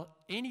tell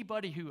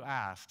anybody who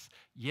asks,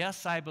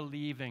 yes, I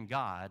believe in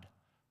God,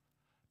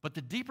 but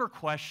the deeper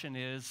question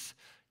is,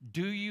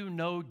 do you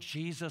know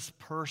Jesus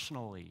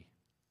personally?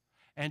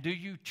 And do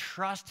you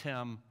trust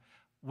him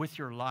with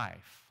your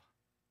life?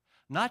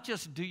 Not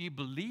just do you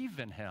believe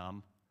in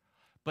him,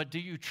 but do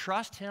you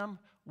trust him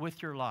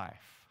with your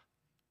life?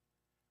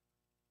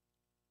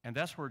 And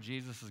that's where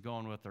Jesus is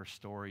going with our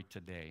story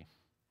today.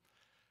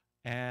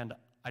 And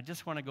I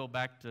just want to go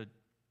back to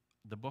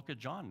the book of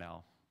John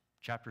now,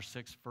 chapter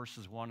 6,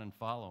 verses 1 and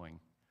following.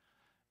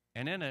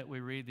 And in it,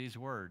 we read these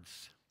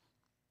words.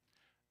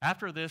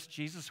 After this,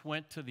 Jesus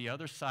went to the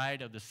other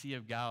side of the Sea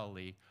of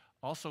Galilee,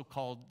 also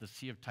called the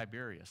Sea of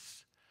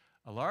Tiberias.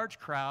 A large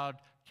crowd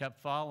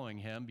kept following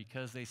him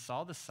because they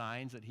saw the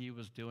signs that he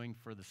was doing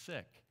for the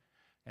sick.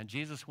 And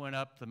Jesus went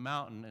up the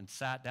mountain and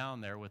sat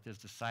down there with his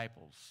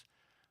disciples.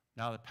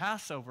 Now the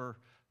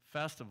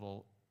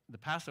festival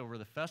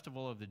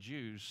of the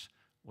Jews,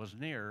 was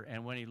near,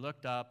 and when he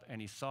looked up and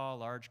he saw a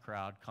large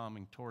crowd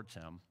coming towards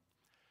him,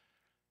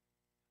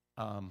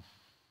 I'll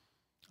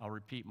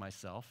repeat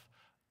myself.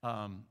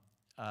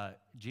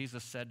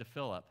 Jesus said to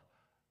Philip,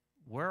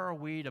 "Where are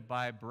we to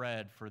buy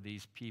bread for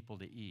these people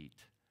to eat?"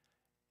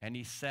 And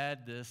he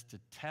said this to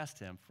test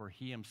him, for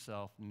he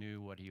himself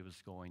knew what he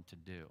was going to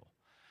do.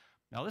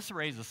 Now, this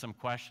raises some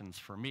questions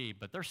for me,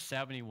 but there's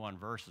 71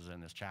 verses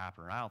in this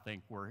chapter, and I don't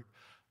think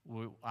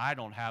I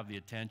don't have the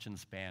attention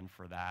span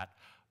for that,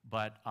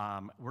 but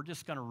we're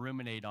just going to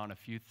ruminate on a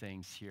few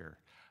things here.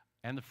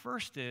 And the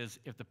first is,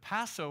 if the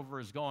Passover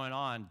is going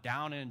on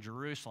down in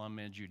Jerusalem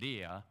in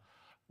Judea,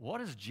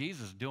 what is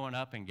Jesus doing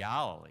up in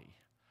Galilee?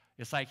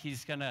 It's like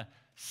he's going to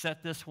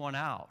set this one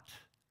out,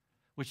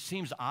 which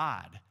seems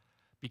odd,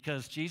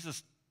 because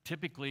Jesus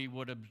typically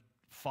would have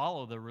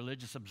follow the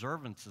religious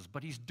observances,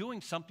 but he's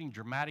doing something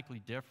dramatically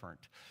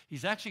different.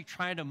 He's actually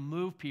trying to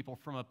move people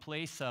from a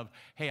place of,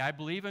 hey, I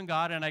believe in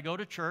God and I go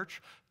to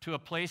church, to a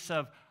place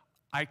of,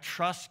 I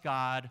trust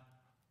God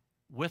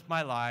with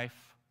my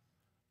life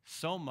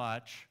so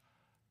much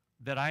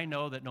that I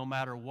know that no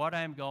matter what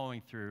I'm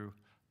going through,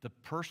 the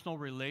personal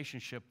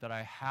relationship that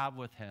I have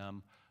with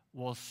him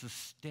will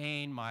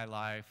sustain my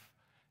life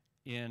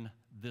in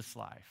this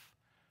life.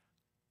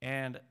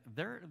 And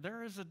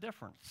there is a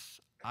difference.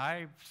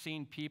 I've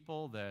seen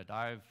people that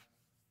I've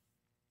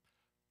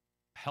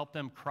helped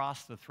them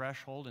cross the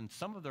threshold, and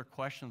some of their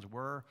questions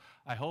were,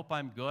 I hope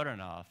I'm good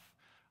enough.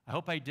 I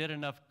hope I did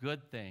enough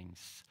good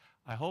things.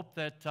 I hope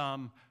that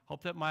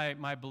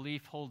my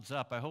belief holds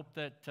up. I hope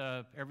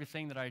that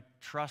everything that I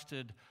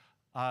trusted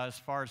as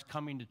far as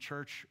coming to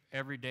church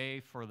every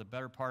day for the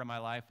better part of my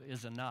life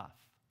is enough.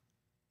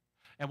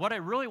 And what I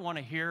really want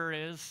to hear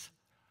is,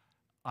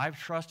 I've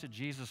trusted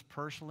Jesus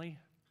personally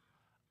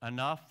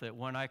enough that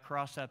when I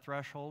cross that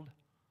threshold,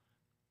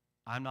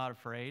 I'm not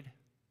afraid.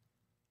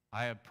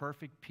 I have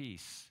perfect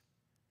peace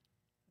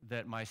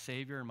that my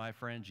Savior and my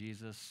friend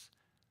Jesus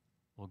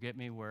will get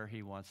me where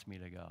he wants me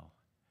to go.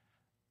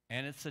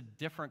 And it's a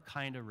different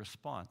kind of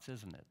response,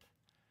 isn't it?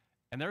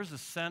 And there's a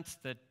sense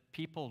that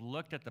people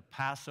looked at the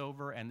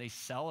Passover and they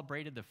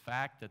celebrated the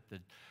fact that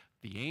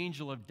the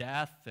angel of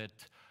death that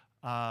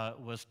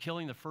was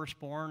killing the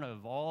firstborn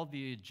of all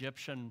the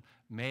Egyptian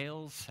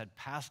males, had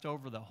passed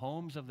over the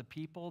homes of the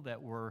people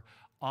that were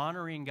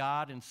honoring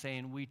God and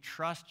saying, we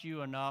trust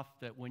you enough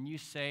that when you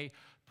say,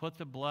 put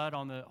the blood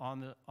on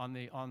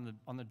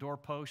the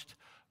doorpost,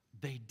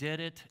 they did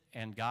it,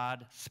 and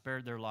God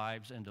spared their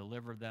lives and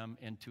delivered them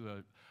into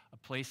a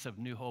place of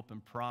new hope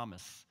and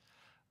promise.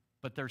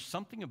 But there's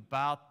something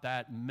about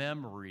that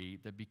memory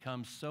that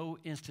becomes so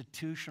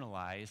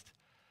institutionalized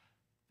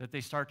that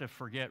they start to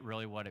forget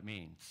really what it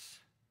means.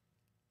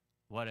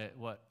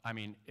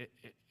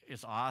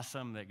 It's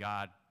awesome that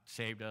God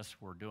saved us.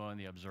 We're doing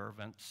the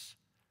observance.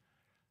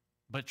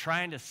 But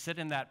trying to sit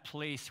in that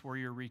place where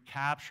you're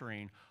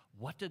recapturing,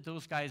 what did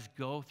those guys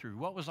go through?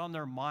 What was on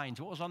their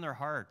minds? What was on their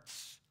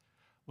hearts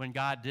when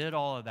God did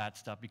all of that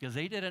stuff? Because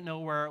they didn't know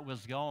where it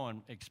was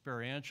going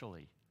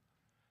experientially.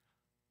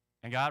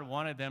 And God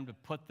wanted them to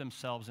put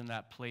themselves in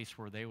that place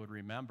where they would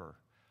remember.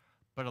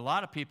 But a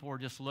lot of people were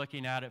just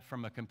looking at it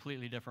from a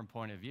completely different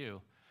point of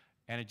view,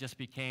 and it just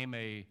became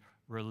a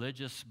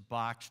religious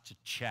box to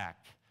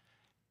check.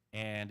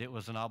 And it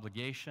was an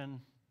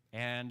obligation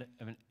and,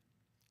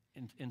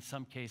 in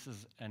some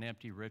cases, an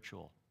empty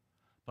ritual.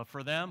 But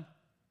for them,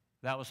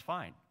 that was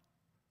fine.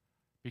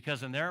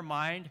 Because in their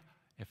mind,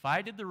 if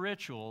I did the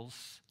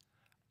rituals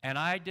and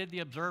I did the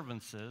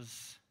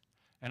observances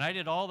and I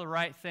did all the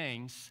right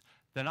things,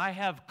 then I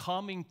have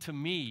coming to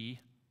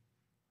me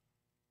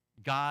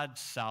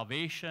God's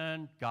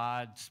salvation,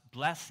 God's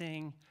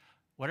blessing,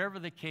 whatever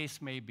the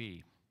case may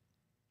be.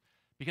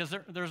 Because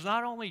there's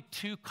not only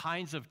two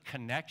kinds of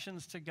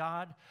connections to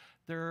God,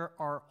 there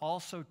are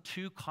also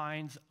two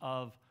kinds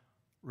of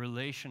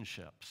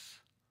relationships.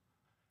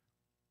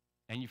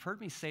 And you've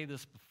heard me say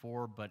this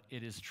before, but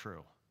it is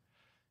true.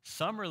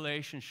 Some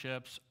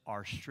relationships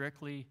are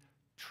strictly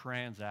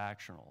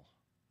transactional.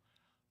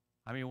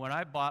 I mean, when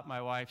I bought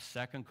my wife's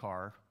second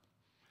car,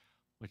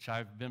 which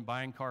I've been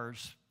buying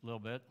cars a little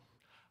bit,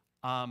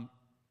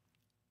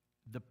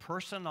 the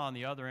person on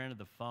the other end of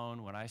the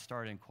phone, when I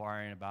started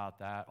inquiring about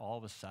that, all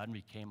of a sudden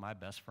became my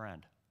best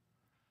friend.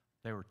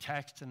 They were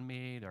texting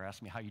me. They were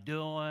asking me, how you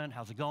doing?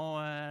 How's it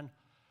going?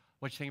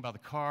 What you think about the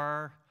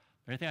car?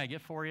 Anything I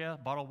get for you?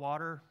 Bottled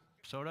water?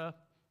 Soda?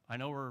 I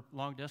know we're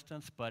long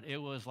distance, but it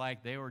was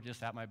like they were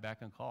just at my beck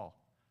and call.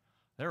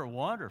 They were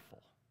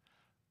wonderful.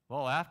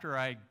 Well, after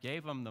I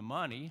gave them the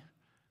money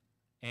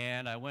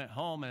and I went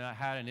home and I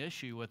had an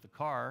issue with the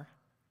car,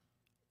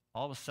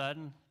 all of a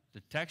sudden, the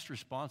text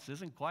response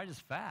isn't quite as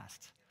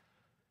fast.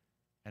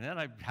 And then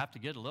I have to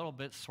get a little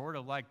bit sort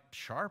of like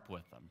sharp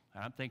with them.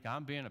 And I'm thinking,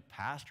 I'm being a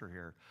pastor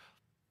here.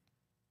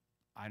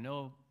 I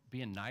know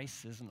being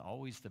nice isn't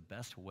always the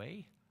best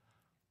way,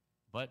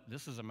 but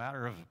this is a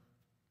matter of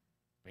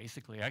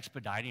basically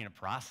expediting a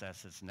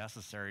process that's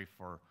necessary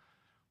for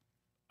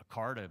a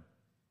car to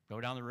go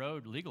down the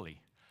road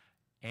legally.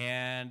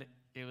 And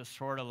it was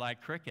sort of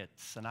like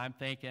crickets. And I'm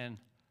thinking,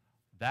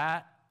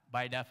 that,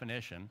 by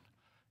definition,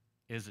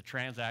 is a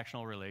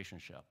transactional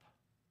relationship.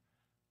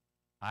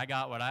 I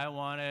got what I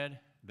wanted,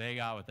 they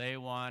got what they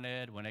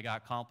wanted. When it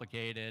got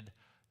complicated,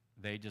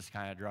 they just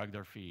kind of drug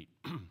their feet.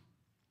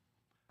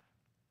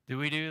 Do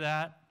we do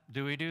that?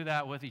 Do we do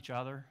that with each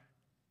other?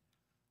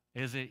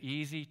 Is it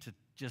easy to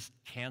just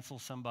cancel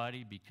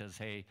somebody because,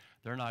 hey,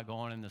 they're not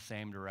going in the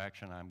same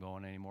direction I'm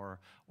going anymore?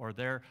 Or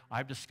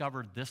I've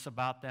discovered this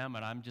about them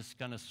and I'm just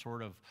going to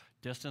sort of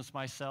distance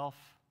myself?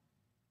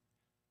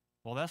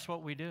 Well, that's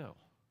what we do.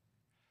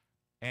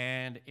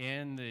 And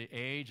in the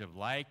age of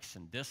likes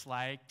and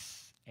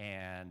dislikes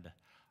and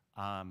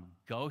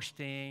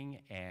ghosting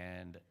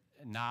and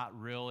not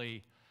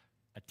really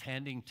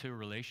attending to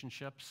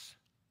relationships,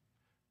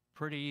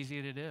 pretty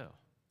easy to do.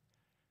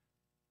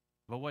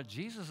 But what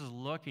Jesus is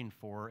looking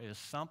for is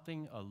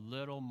something a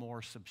little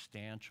more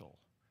substantial.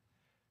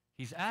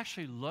 He's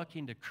actually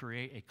looking to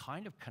create a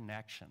kind of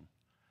connection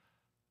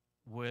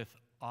with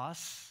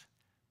us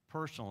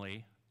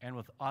personally and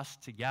with us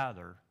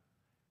together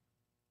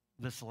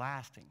that's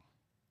lasting,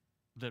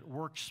 that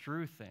works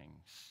through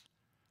things.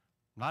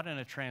 Not in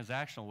a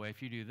transactional way,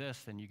 if you do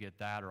this, then you get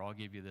that, or I'll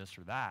give you this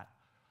or that,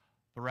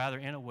 but rather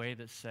in a way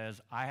that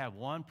says, I have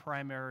one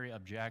primary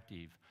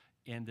objective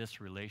in this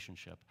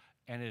relationship,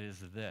 and it is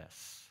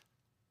this: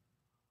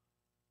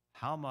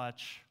 how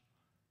much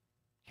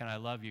can I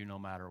love you no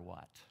matter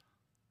what?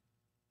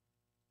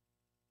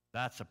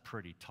 That's a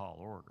pretty tall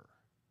order.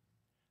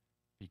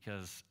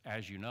 Because,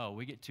 as you know,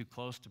 we get too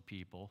close to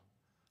people,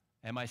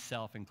 and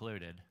myself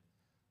included,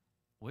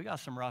 we got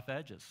some rough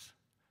edges.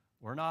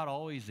 We're not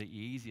always the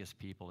easiest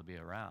people to be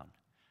around.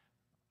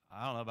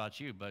 I don't know about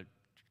you, but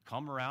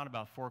come around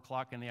about 4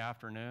 o'clock in the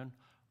afternoon,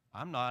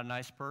 I'm not a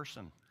nice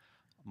person.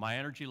 My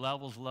energy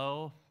level's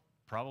low.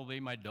 Probably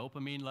my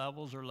dopamine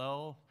levels are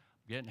low.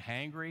 I'm getting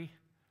hangry.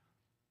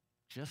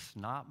 Just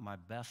not my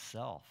best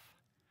self.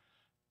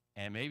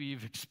 And maybe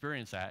you've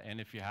experienced that, and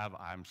if you have,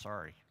 I'm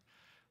sorry.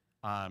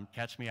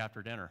 Catch me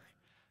after dinner.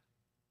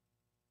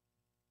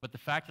 But the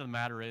fact of the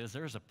matter is,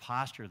 there's a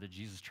posture that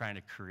Jesus is trying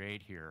to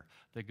create here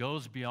that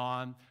goes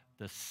beyond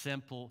the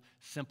simple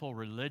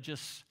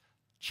religious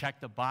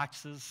check the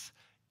boxes.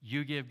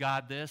 you give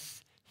God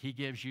this, he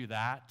gives you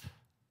that.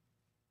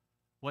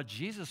 What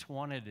Jesus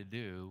wanted to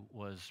do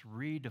was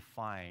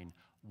redefine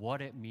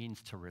what it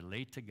means to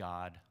relate to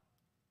God,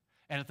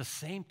 and at the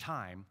same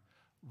time,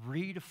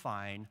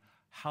 redefine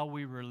how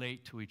we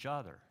relate to each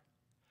other.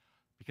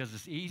 Because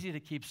it's easy to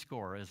keep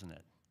score, isn't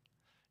it?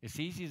 It's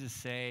easy to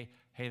say,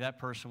 hey, that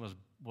person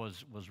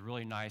was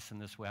really nice in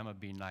this way. I'm going to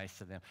be nice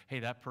to them.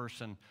 Hey, that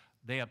person,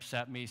 they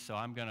upset me, so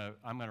I'm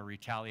gonna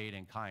retaliate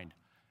in kind.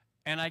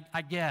 And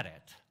I get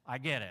it. I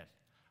get it.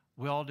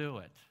 We all do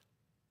it.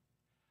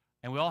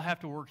 And we all have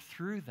to work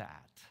through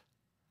that.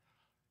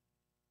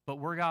 But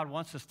where God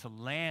wants us to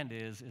land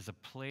is a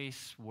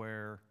place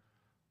where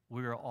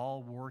we are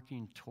all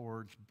working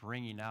towards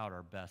bringing out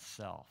our best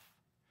self.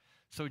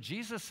 So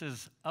Jesus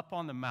is up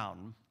on the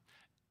mountain,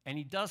 and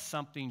he does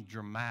something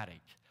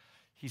dramatic.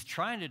 He's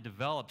trying to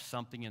develop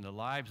something in the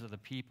lives of the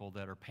people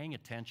that are paying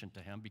attention to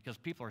him, because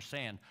people are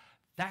saying,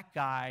 that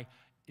guy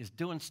is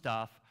doing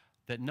stuff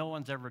that no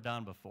one's ever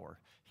done before.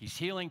 He's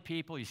healing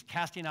people, he's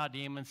casting out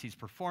demons, he's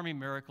performing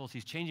miracles,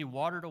 he's changing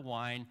water to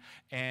wine,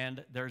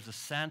 and there's a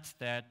sense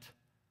that,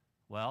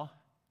 well,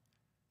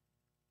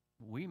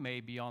 we may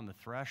be on the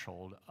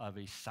threshold of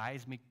a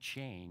seismic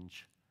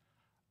change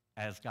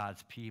as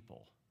God's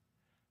people.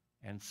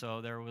 And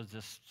so there was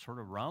this sort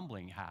of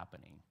rumbling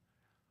happening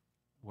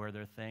where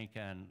they're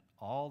thinking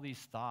all these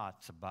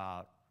thoughts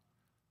about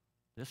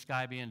this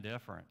guy being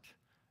different,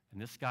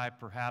 and this guy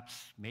perhaps,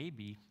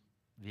 maybe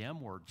the M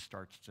word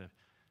starts to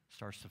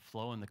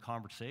flow in the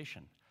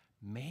conversation.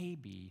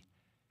 Maybe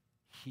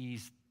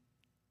he's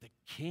the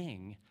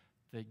king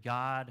that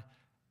God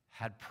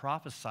had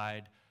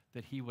prophesied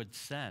that he would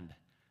send.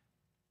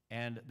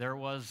 And there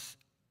was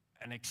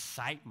an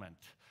excitement.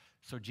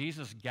 So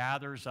Jesus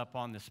gathers up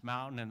on this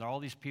mountain, and all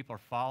these people are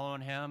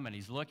following him, and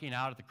he's looking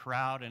out at the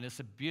crowd, and it's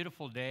a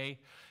beautiful day.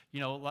 You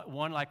know,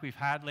 one like we've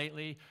had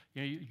lately.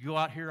 You know, you go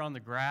out here on the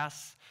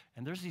grass,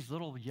 and there's these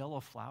little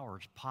yellow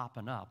flowers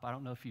popping up. I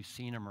don't know if you've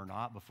seen them or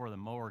not before the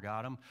mower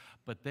got them,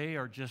 but they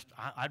are just,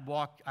 I'd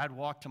walk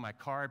to my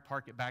car, I'd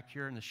park it back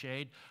here in the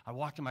shade. I'd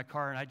walk to my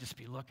car, and I'd just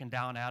be looking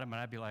down at them,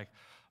 and I'd be like,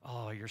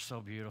 oh, you're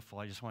so beautiful.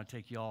 I just want to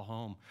take you all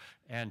home.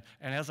 And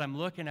as I'm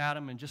looking at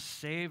them and just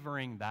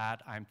savoring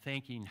that, I'm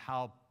thinking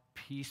how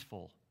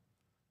peaceful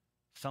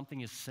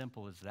something as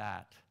simple as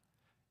that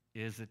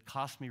is. It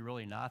cost me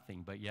really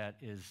nothing, but yet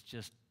is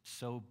just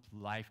so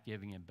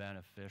life-giving and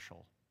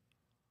beneficial.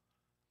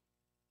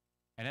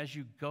 And as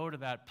you go to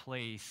that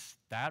place,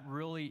 that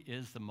really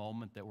is the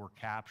moment that we're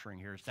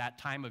capturing here. It's that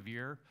time of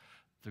year.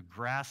 The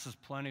grass is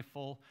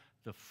plentiful.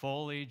 The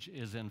foliage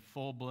is in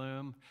full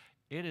bloom.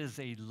 It is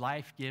a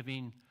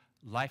life-giving,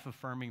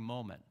 life-affirming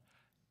moment.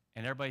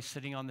 And everybody's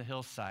sitting on the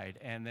hillside.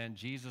 And then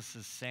Jesus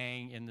is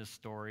saying in this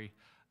story,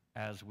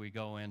 as we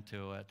go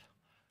into it,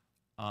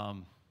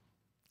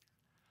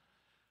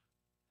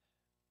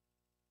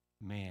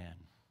 man,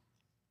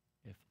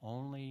 if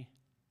only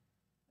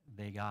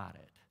they got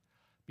it.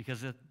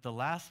 Because the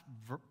last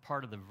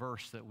part of the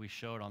verse that we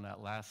showed on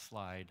that last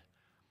slide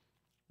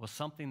was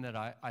something that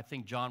I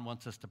think John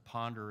wants us to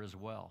ponder as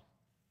well.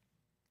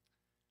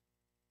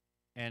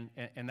 And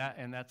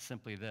that's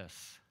simply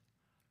this.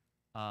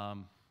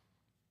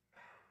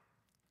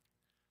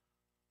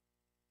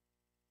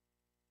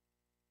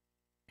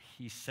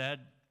 He said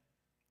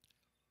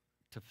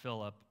to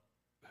Philip,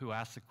 who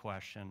asked the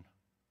question,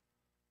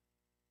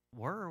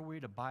 where are we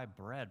to buy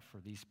bread for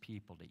these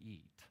people to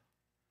eat?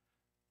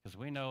 Because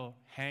we know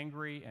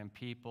hangry and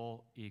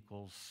people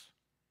equals,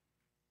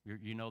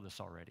 you know this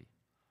already.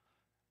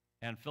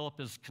 And Philip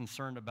is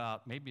concerned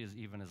about maybe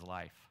even his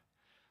life.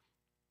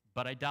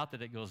 But I doubt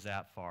that it goes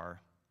that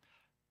far.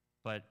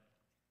 But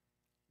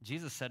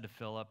Jesus said to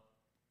Philip,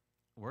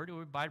 where do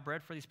we buy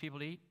bread for these people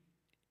to eat?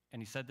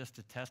 And he said this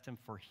to test him,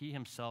 for he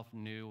himself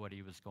knew what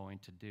he was going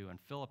to do. And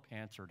Philip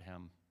answered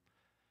him,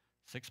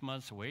 6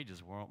 months'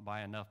 wages won't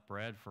buy enough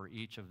bread for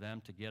each of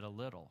them to get a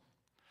little.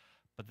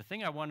 But the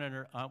thing I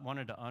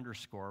wanted to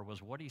underscore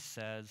was what he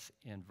says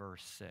in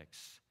verse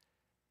 6.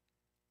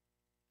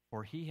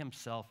 For he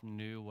himself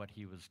knew what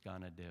he was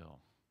going to do.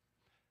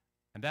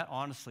 And that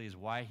honestly is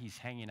why he's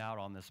hanging out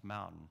on this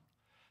mountain.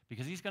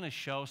 Because he's going to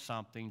show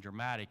something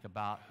dramatic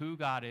about who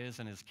God is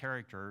and his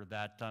character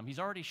that he's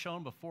already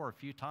shown before a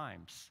few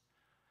times.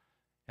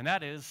 And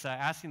that is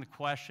asking the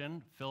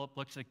question, Philip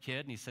looks at a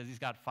kid and he says he's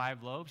got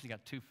 5 loaves, he's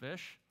got 2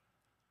 fish.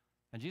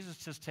 And Jesus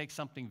just takes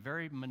something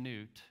very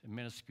minute and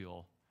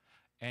minuscule,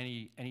 and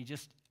he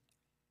just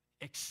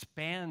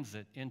expands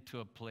it into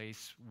a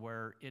place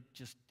where it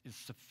just is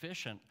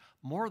sufficient,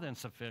 more than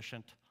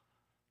sufficient,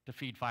 to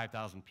feed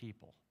 5,000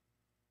 people.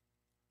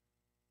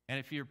 And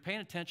if you're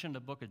paying attention to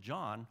the book of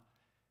John,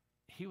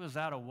 he was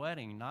at a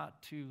wedding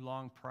not too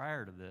long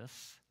prior to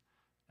this,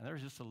 and there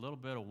was just a little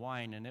bit of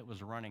wine, and it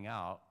was running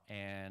out,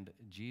 and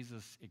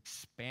Jesus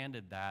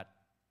expanded that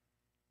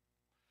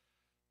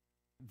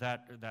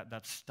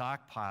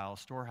stockpile,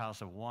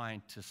 storehouse of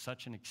wine to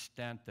such an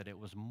extent that it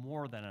was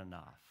more than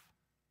enough.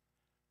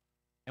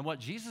 And what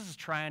Jesus is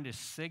trying to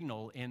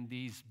signal in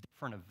these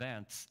different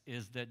events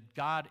is that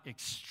God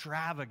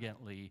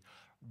extravagantly,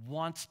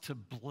 wants to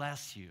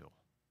bless you.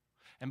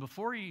 And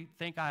before you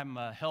think I'm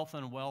a health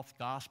and wealth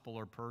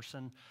gospeler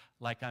person,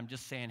 like I'm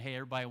just saying, hey,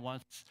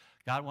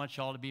 God wants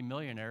you all to be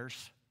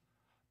millionaires,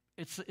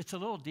 it's a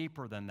little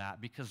deeper than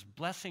that, because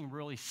blessing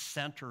really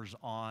centers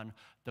on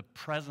the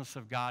presence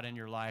of God in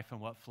your life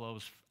and what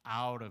flows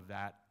out of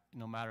that,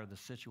 no matter the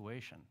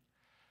situation.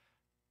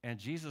 And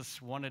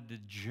Jesus wanted to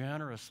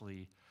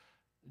generously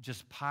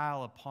just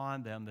pile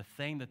upon them the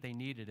thing that they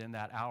needed in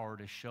that hour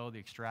to show the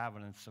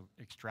extravagance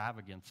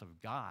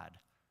of God.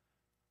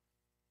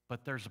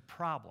 But there's a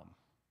problem.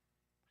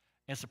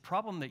 And it's a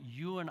problem that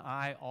you and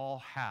I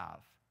all have.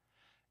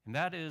 And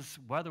that is,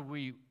 whether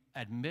we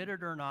admit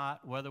it or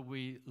not, whether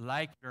we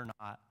like it or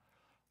not,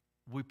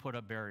 we put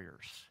up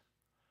barriers.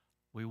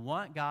 We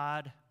want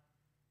God,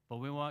 but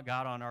we want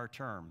God on our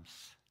terms.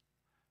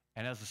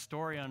 And as the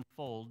story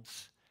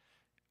unfolds,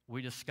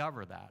 we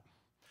discover that.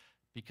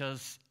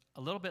 Because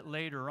a little bit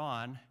later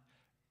on,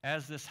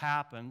 as this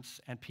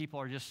happens, and people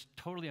are just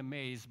totally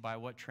amazed by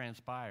what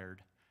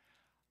transpired,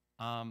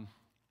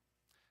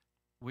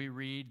 we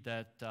read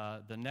that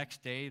the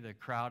next day the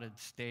crowd had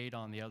stayed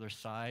on the other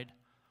side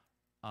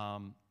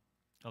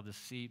of the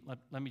sea.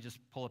 Let me just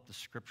pull up the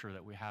scripture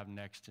that we have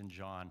next in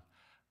John,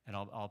 and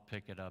I'll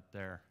pick it up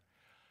there.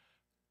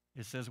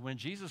 It says, when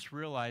Jesus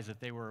realized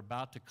that they were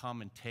about to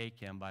come and take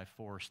him by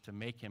force to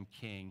make him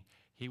king,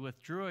 he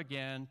withdrew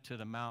again to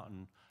the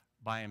mountain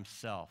by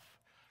himself.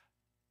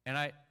 And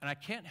I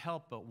can't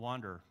help but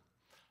wonder,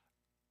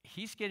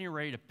 he's getting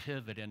ready to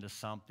pivot into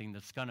something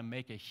that's going to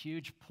make a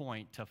huge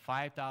point to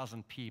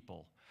 5,000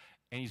 people,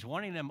 and he's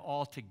wanting them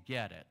all to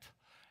get it.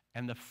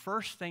 And the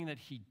first thing that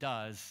he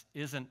does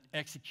isn't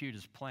execute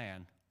his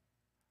plan,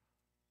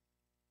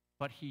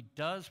 but he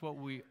does what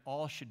we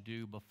all should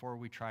do before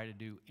we try to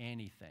do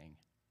anything.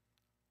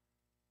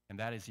 And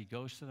that is, he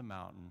goes to the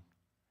mountain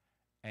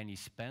and he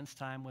spends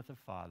time with the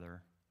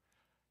Father.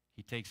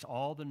 He takes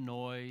all the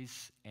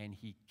noise and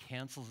he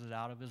cancels it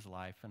out of his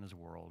life and his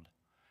world.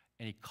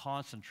 And he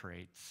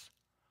concentrates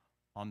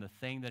on the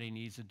thing that he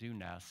needs to do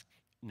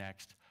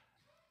next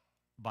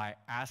by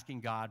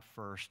asking God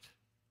first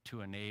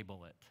to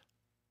enable it.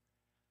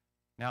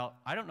 Now,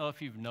 I don't know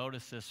if you've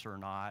noticed this or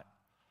not,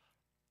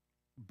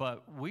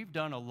 but we've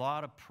done a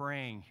lot of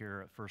praying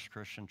here at First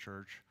Christian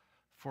Church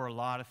for a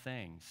lot of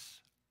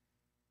things.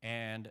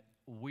 And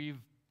we've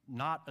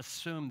not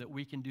assumed that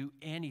we can do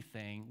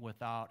anything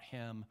without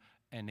him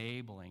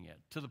enabling it,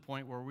 to the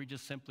point where we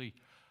just simply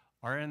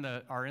are in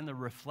the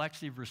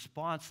reflexive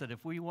response that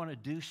if we want to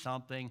do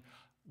something,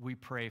 we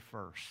pray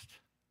first.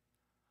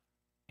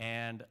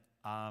 And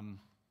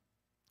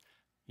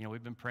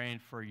we've been praying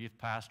for a youth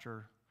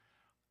pastor,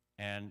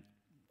 and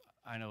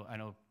I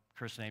know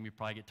Chris and Amy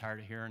probably get tired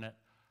of hearing it,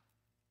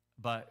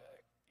 but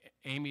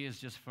Amy is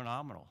just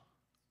phenomenal.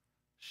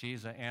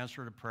 She's an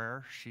answer to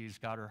prayer. She's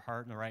got her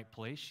heart in the right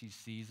place. She's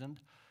seasoned.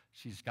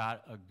 She's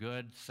got a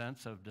good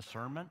sense of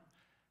discernment,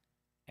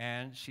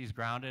 and she's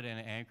grounded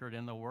and anchored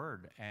in the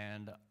Word,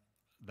 and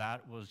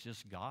that was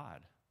just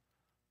God.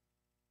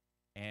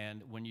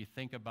 And when you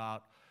think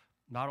about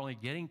not only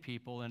getting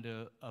people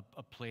into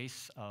a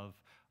place of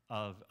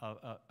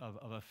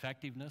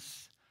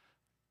effectiveness,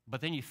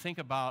 but then you think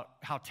about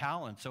how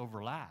talents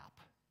overlap.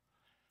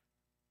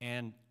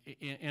 And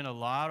in a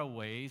lot of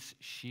ways,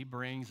 she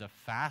brings a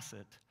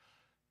facet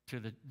to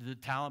the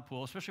talent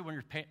pool, especially when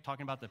you're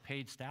talking about the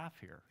paid staff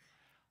here.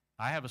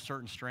 I have a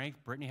certain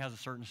strength, Brittany has a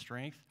certain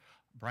strength,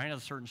 Brian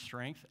has a certain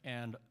strength,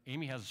 and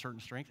Amy has a certain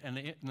strength.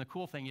 And the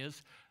cool thing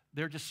is,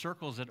 they're just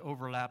circles that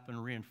overlap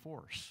and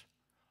reinforce.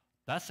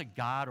 That's a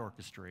God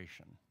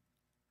orchestration.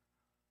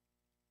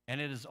 And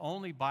it is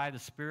only by the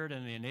Spirit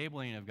and the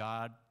enabling of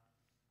God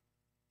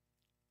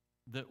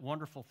that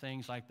wonderful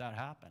things like that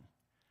happen.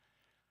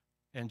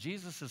 And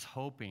Jesus is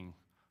hoping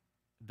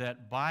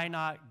that by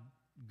not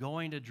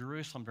going to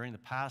Jerusalem during the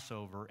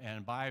Passover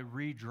and by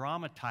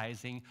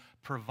re-dramatizing,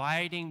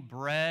 providing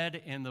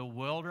bread in the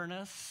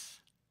wilderness,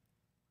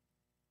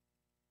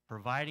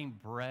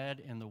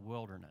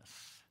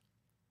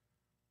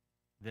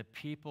 that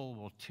people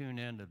will tune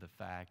into the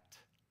fact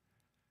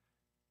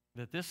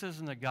that this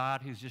isn't a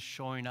God who's just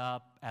showing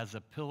up as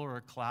a pillar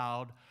of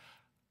cloud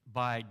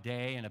by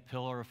day and a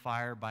pillar of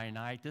fire by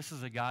night. This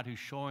is a God who's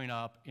showing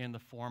up in the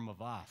form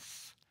of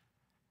us.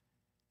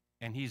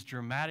 And he's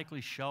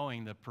dramatically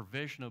showing the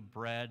provision of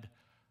bread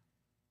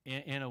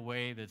in a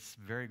way that's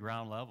very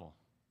ground level.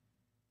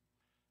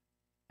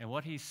 And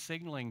what he's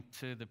signaling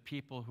to the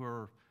people who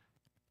are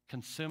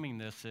consuming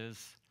this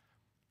is,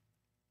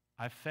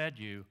 I fed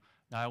you.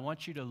 Now I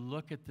want you to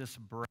look at this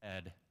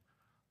bread,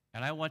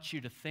 and I want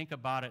you to think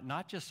about it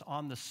not just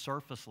on the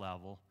surface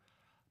level,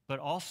 but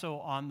also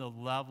on the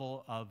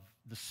level of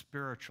the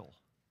spiritual,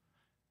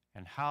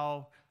 and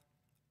how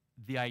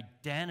the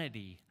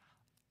identity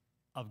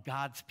of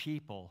God's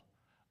people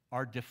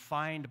are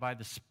defined by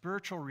the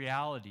spiritual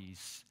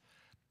realities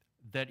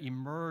that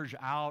emerge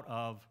out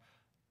of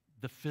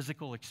the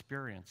physical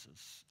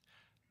experiences.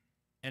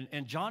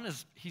 And John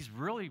he's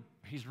really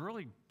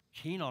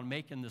keen on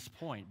making this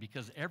point,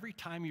 because every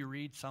time you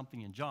read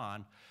something in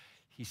John,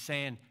 he's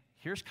saying,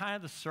 here's kind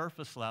of the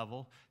surface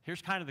level.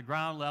 Here's kind of the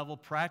ground level,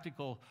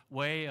 practical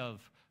way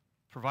of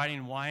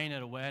providing wine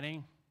at a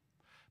wedding.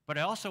 But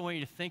I also want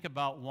you to think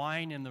about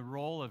wine in the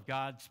role of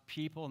God's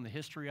people and the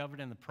history of it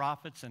and the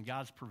prophets and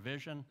God's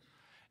provision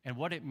and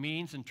what it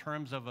means in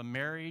terms of a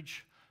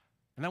marriage.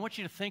 And I want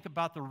you to think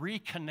about the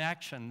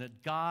reconnection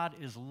that God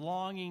is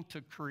longing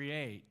to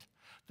create,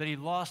 that he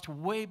lost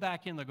way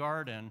back in the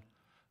garden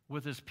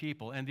with his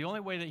people. And the only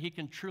way that he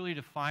can truly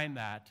define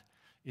that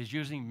is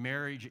using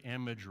marriage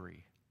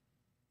imagery.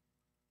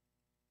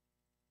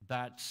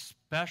 That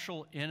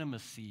special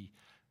intimacy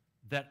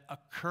that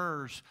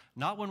occurs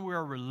not when we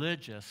are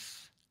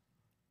religious,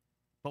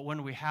 but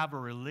when we have a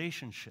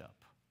relationship.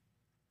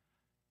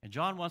 And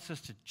John wants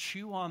us to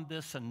chew on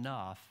this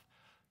enough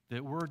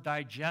that we're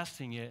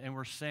digesting it and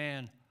we're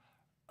saying,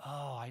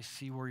 oh, I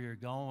see where you're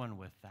going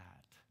with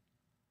that.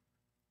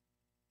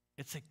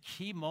 It's a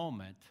key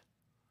moment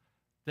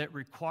that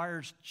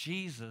requires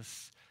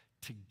Jesus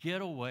to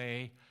get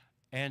away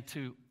and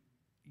to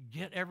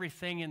get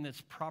everything in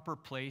its proper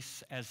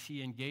place as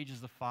he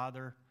engages the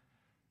Father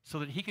so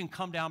that he can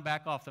come down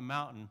back off the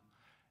mountain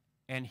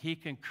and he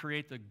can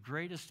create the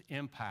greatest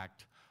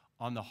impact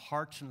on the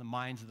hearts and the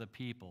minds of the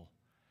people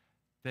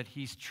that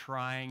he's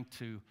trying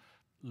to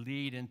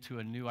lead into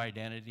a new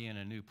identity and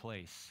a new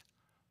place.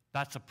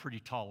 That's a pretty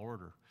tall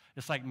order.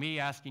 It's like me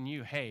asking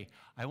you, hey,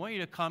 I want you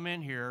to come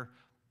in here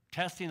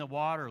testing the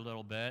water a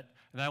little bit,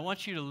 and I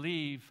want you to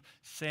leave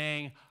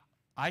saying,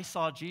 I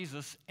saw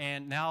Jesus,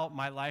 and now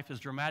my life has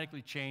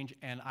dramatically changed,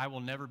 and I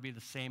will never be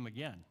the same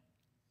again.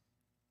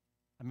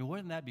 I mean,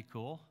 wouldn't that be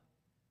cool?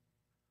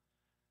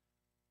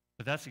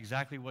 But that's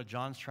exactly what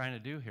John's trying to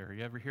do here.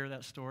 You ever hear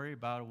that story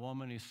about a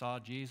woman who saw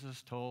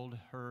Jesus, told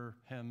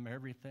him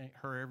everything,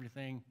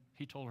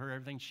 he told her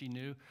everything she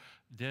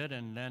did,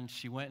 and then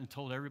she went and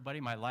told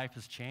everybody, my life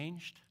has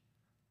changed?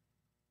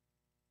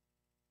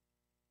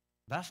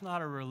 That's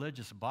not a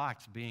religious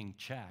box being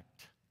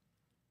checked.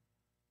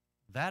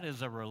 That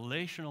is a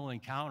relational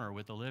encounter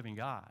with the living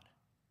God.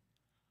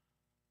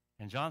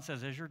 And John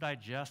says, as you're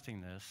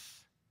digesting this,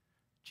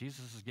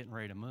 Jesus is getting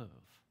ready to move.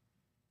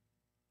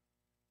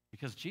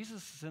 Because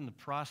Jesus is in the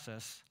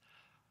process,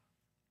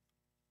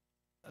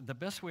 the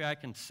best way I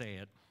can say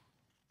it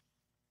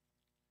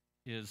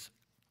is,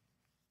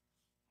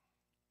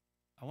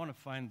 I want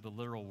to find the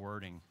literal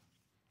wording,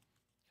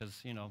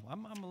 because,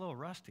 I'm a little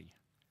rusty.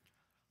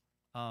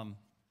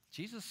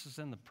 Jesus is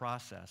in the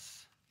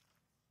process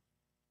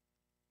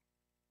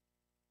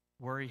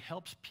where he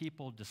helps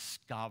people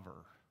discover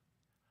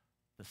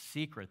the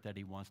secret that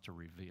he wants to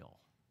reveal.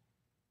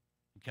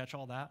 You catch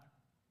all that?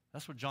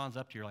 That's what John's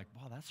up to. You're like,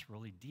 wow, that's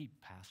really deep,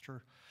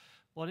 Pastor.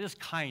 Well, it is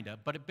kind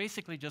of, but it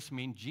basically just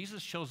means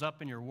Jesus shows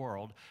up in your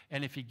world,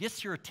 and if he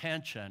gets your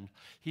attention,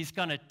 he's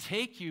going to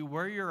take you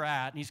where you're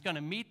at, and he's going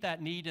to meet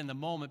that need in the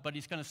moment, but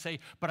he's going to say,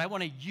 but I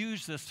want to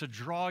use this to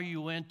draw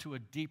you into a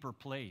deeper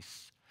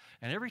place.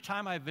 And every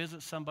time I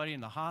visit somebody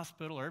in the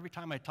hospital, or every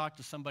time I talk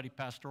to somebody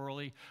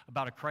pastorally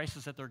about a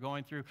crisis that they're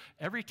going through,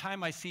 every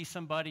time I see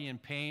somebody in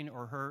pain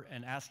or hurt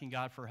and asking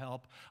God for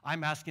help,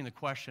 I'm asking the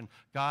question,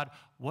 God,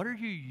 what are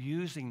you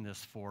using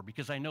this for?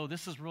 Because I know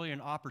this is really an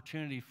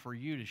opportunity for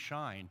you to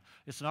shine.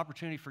 It's an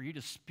opportunity for you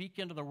to speak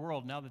into the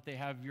world now that they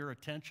have your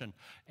attention.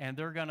 And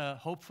they're going to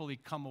hopefully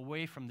come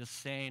away from this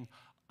saying,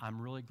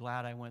 I'm really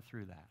glad I went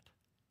through that.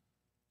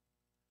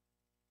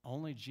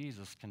 Only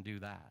Jesus can do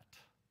that.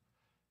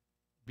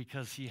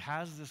 Because he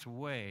has this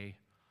way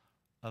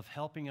of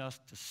helping us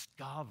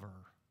discover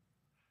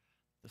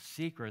the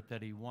secret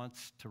that he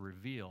wants to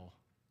reveal.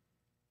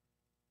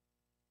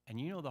 And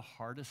you know the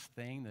hardest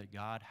thing that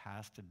God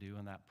has to do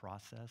in that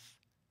process?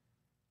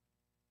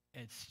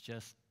 It's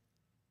just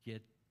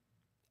get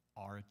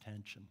our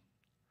attention.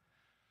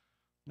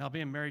 Now,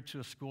 being married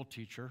to a school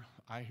teacher,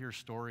 I hear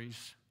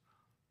stories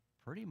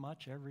pretty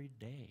much every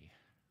day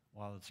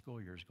while the school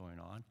year is going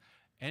on.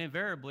 And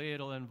invariably,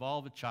 it'll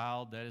involve a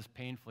child that is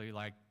painfully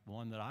like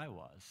one that I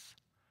was.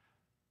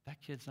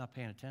 That kid's not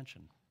paying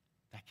attention.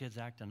 That kid's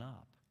acting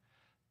up.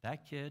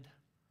 That kid,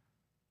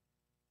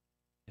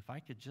 if I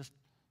could just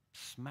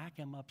smack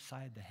him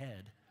upside the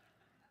head.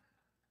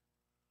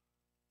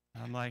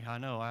 I'm like, I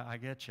know, I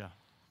get you.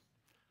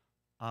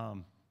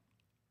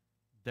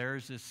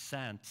 There's this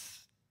sense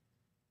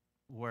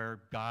where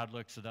God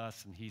looks at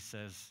us and he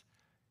says,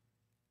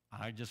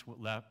 I just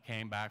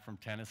came back from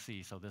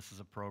Tennessee, so this is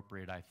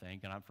appropriate, I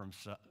think, and I'm from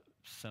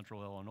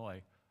Central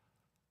Illinois.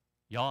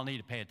 Y'all need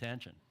to pay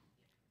attention,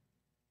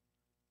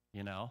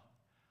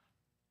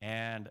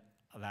 and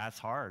that's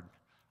hard.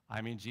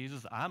 I mean,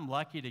 Jesus, I'm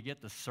lucky to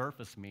get the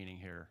surface meaning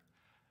here.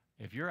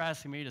 If you're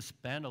asking me to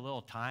spend a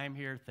little time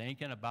here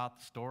thinking about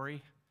the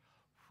story,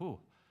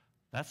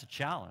 that's a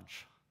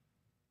challenge.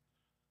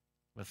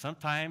 But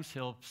sometimes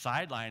he'll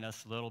sideline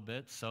us a little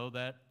bit so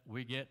that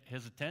we get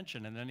his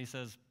attention, and then he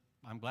says,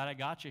 I'm glad I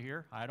got you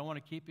here. I don't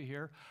want to keep you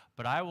here,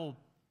 but I will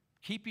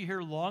keep you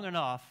here long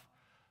enough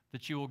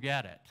that you will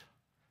get it.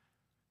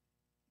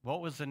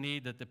 What was the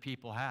need that the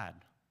people had?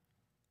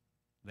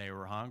 They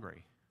were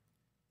hungry.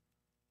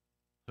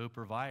 Who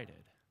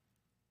provided?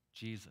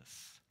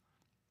 Jesus.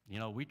 You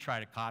know, we try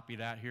to copy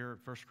that here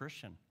at First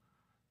Christian.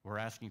 We're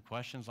asking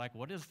questions like,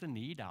 what is the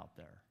need out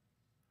there?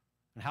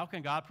 And how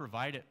can God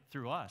provide it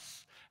through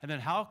us? And then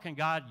how can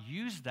God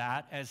use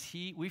that as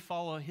we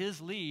follow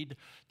his lead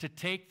to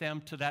take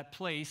them to that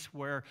place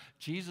where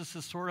Jesus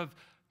is sort of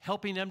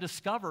helping them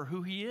discover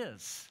who he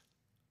is?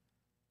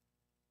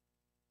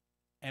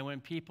 And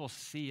when people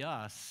see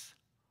us,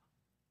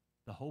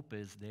 the hope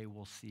is they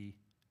will see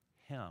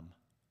him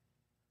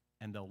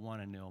and they'll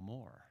want to know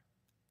more.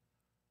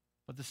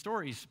 But the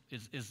story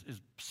is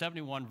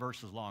 71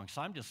 verses long,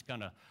 so I'm just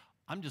gonna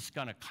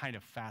kind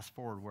of fast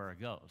forward where it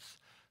goes.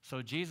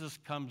 So Jesus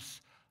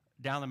comes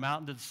down the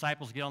mountain. The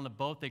disciples get on the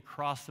boat. They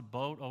cross the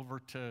boat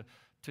over to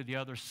the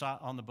other side,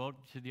 on the boat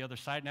to the other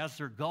side. And as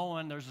they're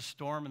going, there's a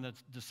storm. And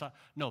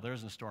no, there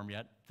isn't a storm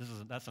yet.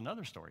 That's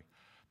another story.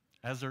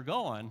 As they're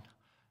going,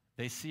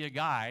 they see a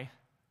guy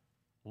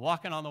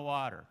walking on the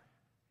water.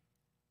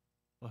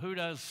 Well, who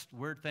does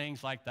weird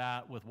things like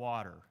that with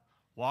water?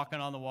 Walking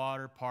on the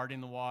water,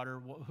 parting the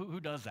water. Who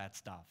does that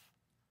stuff?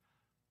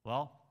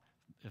 Well,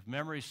 if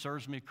memory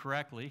serves me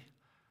correctly,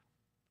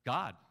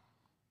 God.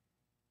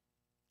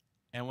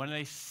 And when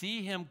they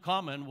see him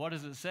coming, what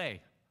does it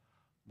say?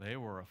 They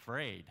were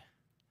afraid.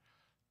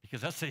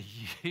 Because that's a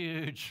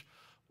huge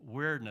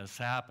weirdness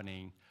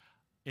happening.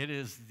 It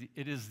is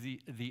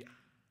the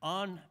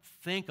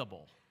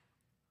unthinkable,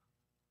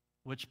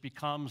 which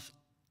becomes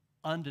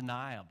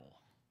undeniable.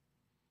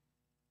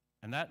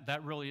 And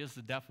that really is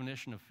the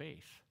definition of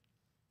faith.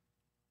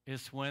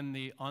 It's when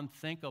the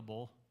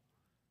unthinkable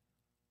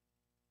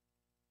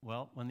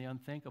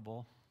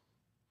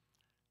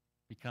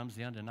becomes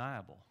the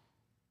undeniable.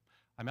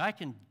 I mean, I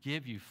can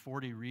give you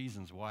 40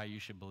 reasons why you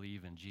should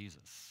believe in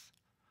Jesus.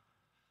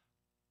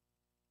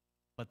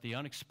 But the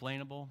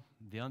unexplainable,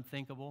 the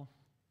unthinkable,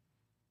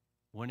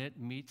 when it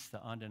meets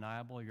the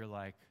undeniable, you're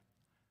like,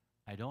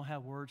 I don't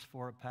have words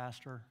for it,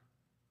 Pastor.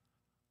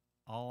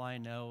 All I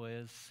know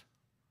is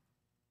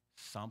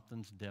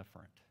something's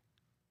different.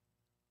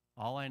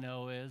 All I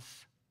know is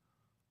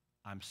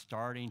I'm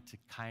starting to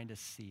kind of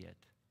see it.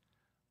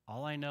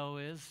 All I know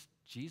is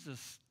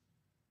Jesus,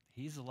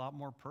 he's a lot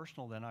more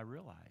personal than I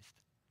realized.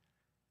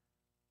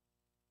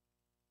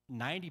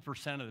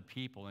 90% of the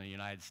people in the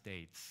United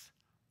States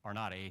are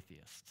not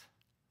atheists.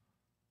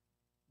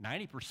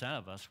 90%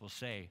 of us will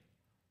say,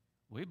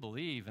 we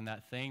believe in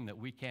that thing that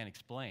we can't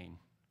explain.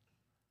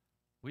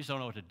 We just don't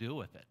know what to do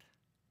with it.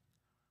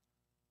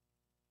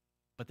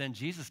 But then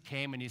Jesus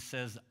came and he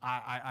says,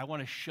 I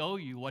want to show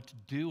you what to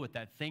do with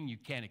that thing you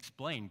can't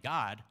explain,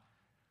 God.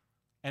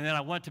 And then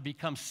I want it to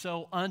become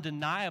so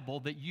undeniable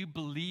that you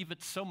believe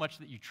it so much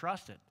that you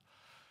trust it.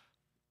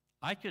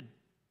 I could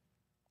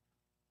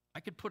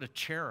put a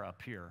chair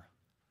up here,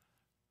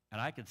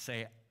 and I could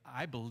say,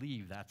 I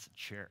believe that's a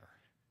chair.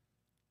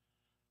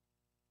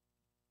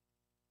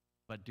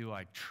 But do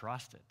I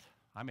trust it?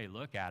 I may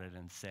look at it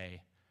and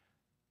say,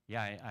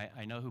 yeah,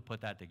 I know who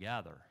put that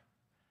together.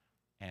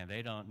 And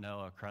they don't know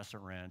a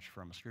crescent wrench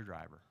from a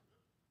screwdriver.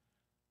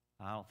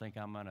 I don't think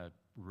I'm going to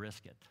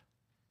risk it.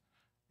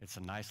 It's a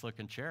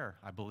nice-looking chair.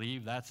 I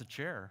believe that's a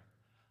chair.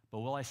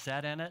 But will I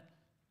sit in it?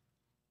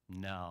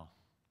 No.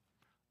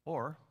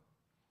 Or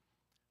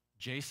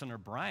Jason or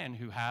Brian,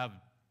 who have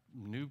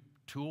new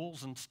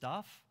tools and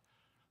stuff,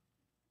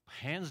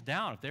 hands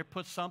down, if they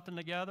put something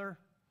together,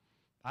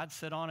 I'd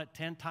sit on it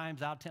 10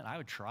 times out of 10. I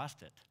would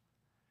trust it.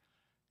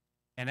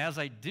 And as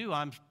I do,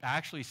 I'm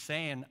actually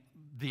saying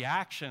the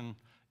action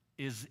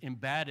is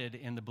embedded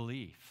in the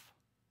belief.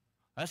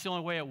 That's the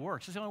only way it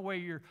works. It's the only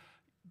way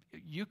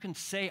you can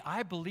say,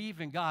 I believe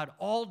in God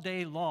all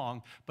day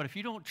long, but if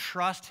you don't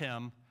trust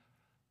him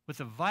with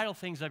the vital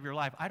things of your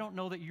life, I don't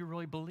know that you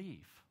really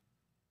believe.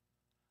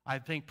 I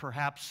think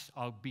perhaps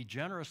I'll be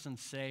generous and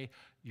say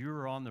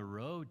you're on the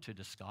road to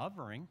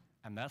discovering,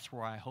 and that's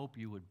where I hope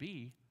you would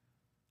be,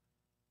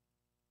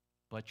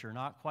 but you're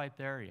not quite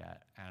there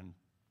yet. And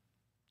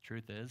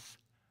truth is,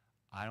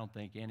 I don't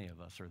think any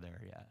of us are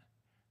there yet.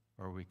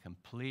 Where we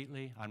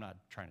completely, I'm not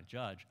trying to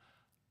judge,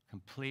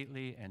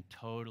 completely and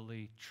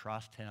totally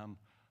trust him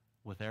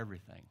with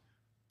everything.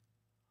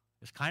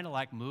 It's kind of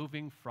like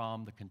moving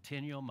from the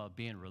continuum of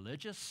being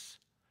religious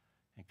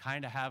and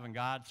kind of having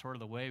God sort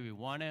of the way we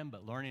want him,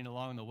 but learning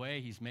along the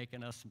way he's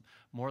making us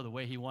more the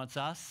way he wants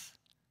us,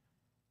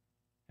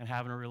 and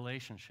having a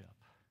relationship.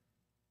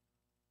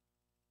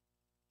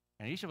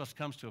 And each of us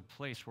comes to a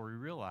place where we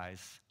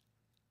realize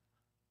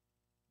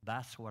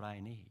that's what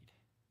I need.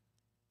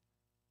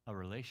 A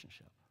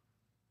relationship.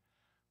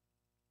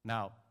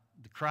 Now,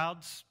 the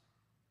crowds,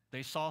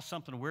 they saw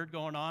something weird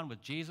going on with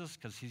Jesus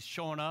because he's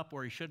showing up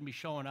where he shouldn't be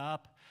showing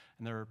up,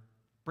 and they're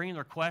bringing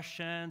their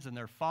questions, and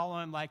they're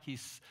following like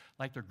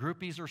they're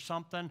groupies or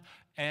something.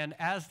 And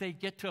as they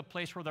get to a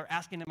place where they're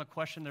asking him a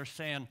question, they're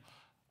saying,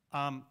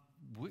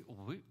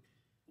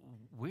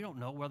 we don't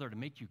know whether to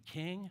make you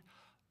king.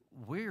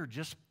 We're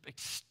just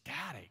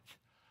ecstatic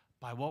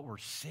by what we're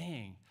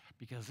seeing,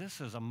 because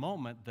this is a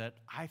moment that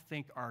I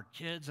think our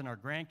kids and our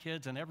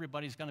grandkids and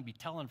everybody's going to be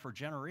telling for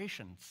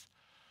generations.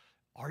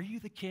 Are you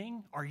the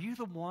king? Are you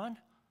the one?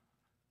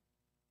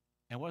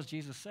 And what does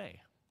Jesus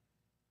say?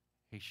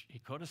 He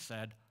could have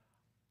said,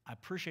 I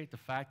appreciate the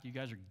fact you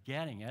guys are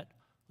getting it.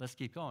 Let's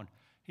keep going.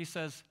 He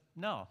says,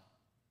 no.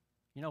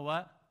 You know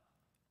what?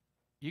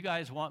 You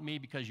guys want me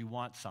because you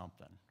want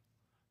something.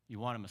 You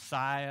want a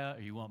Messiah,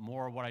 or you want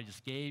more of what I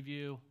just gave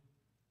you.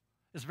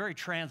 It's very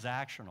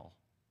transactional.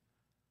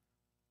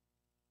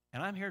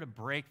 And I'm here to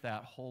break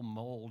that whole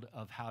mold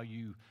of how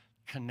you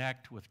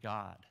connect with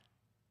God.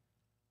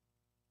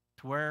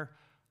 To where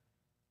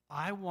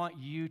I want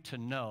you to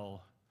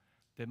know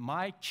that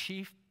my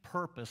chief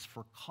purpose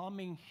for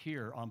coming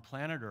here on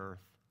planet Earth,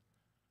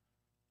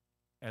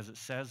 as it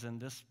says in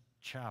this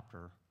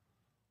chapter,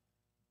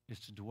 is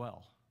to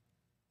dwell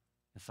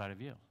inside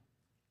of you.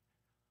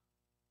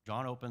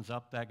 John opens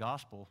up that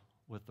gospel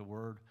with the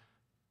word,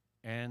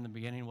 and in the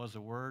beginning was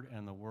the Word,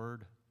 and the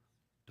Word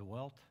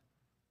dwelt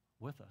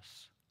with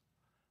us.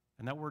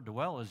 And that word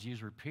dwell is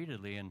used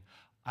repeatedly, and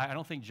I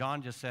don't think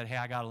John just said, hey,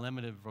 I got a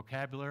limited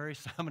vocabulary,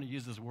 so I'm going to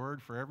use this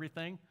word for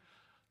everything.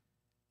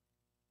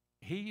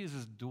 He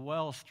uses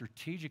dwell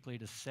strategically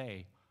to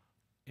say,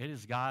 it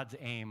is God's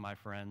aim, my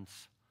friends,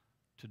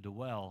 to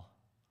dwell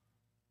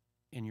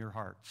in your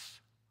hearts,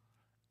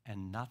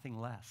 and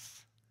nothing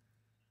less.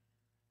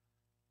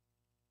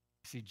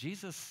 See,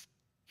 Jesus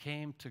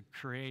came to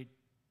create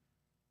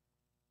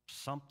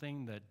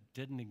something that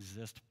didn't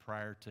exist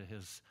prior to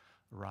his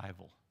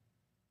arrival.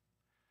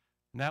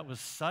 And that was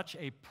such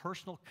a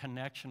personal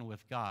connection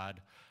with God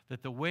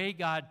that the way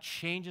God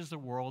changes the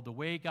world, the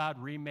way God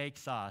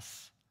remakes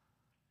us,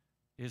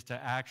 is to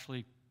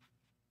actually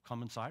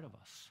come inside of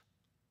us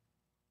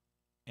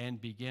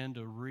and begin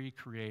to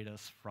recreate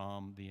us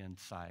from the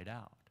inside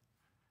out.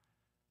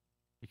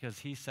 Because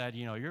he said,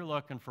 you know, you're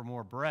looking for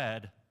more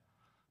bread,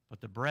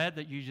 but the bread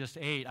that you just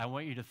ate, I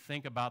want you to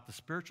think about the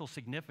spiritual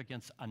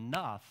significance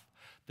enough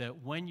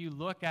that when you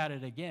look at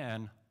it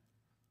again,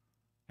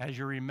 as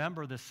you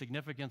remember the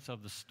significance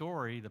of the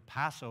story, the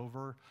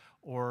Passover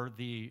or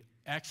the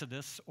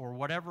Exodus or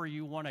whatever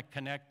you want to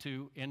connect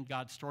to in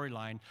God's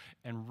storyline,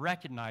 and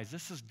recognize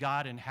this is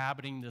God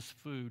inhabiting this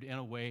food in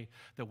a way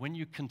that when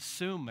you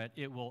consume it,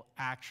 it will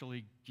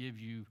actually give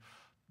you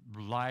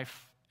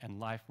life and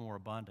life more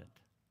abundant.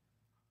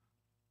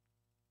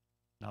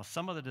 Now,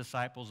 some of the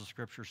disciples, the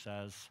scripture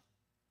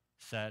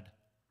said,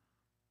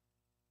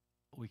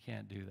 we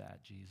can't do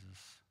that, Jesus,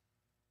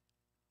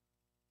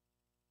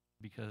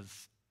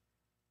 because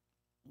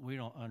we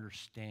don't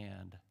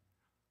understand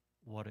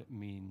what it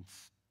means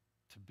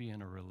to be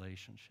in a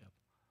relationship.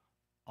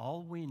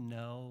 All we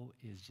know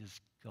is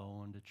just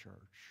going to church.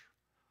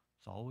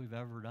 It's all we've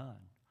ever done,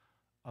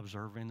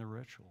 observing the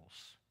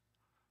rituals,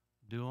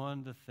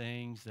 doing the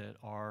things that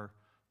are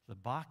the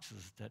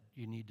boxes that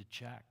you need to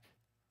check.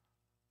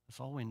 That's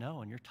all we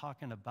know. And you're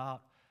talking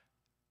about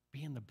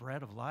being the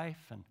bread of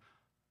life and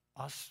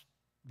us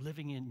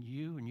living in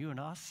you and you in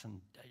us,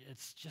 and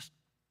it's just,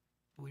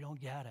 we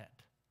don't get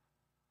it.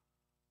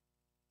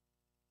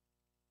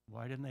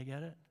 Why didn't they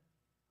get it?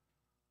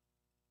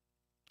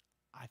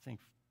 I think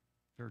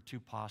there are two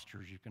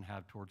postures you can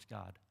have towards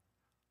God.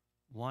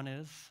 One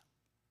is,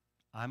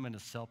 I'm in a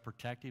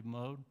self-protective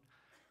mode,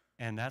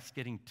 and that's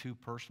getting too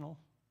personal,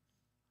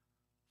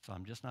 so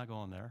I'm just not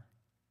going there.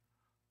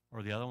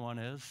 Or the other one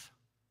is,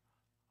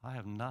 I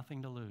have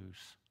nothing to lose,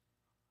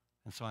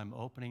 and so I'm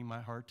opening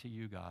my heart to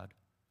you, God.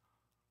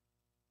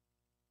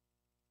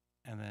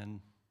 And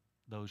then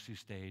those who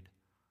stayed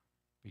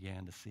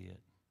began to see it,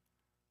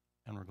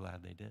 and we're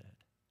glad they did.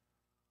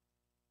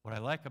 What I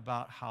like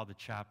about how the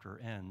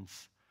chapter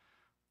ends,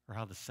 or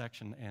how the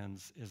section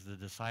ends, is the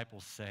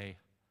disciples say,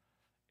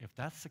 if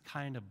that's the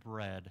kind of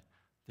bread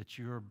that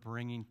you're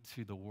bringing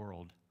to the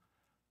world,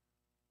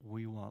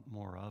 we want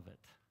more of it.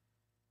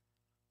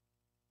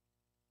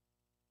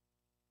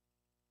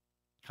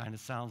 Kind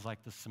of sounds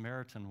like the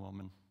Samaritan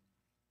woman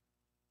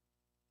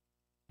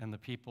and the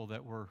people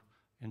that were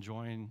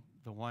enjoying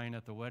the wine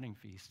at the wedding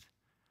feast.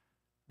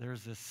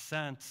 There's this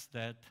sense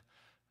that,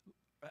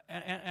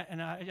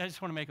 and I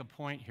just want to make a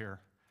point here,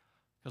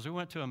 because we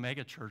went to a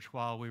mega church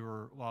while we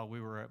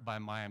were by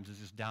Mayim's, it's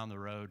just down the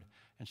road,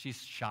 and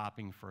she's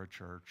shopping for a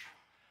church.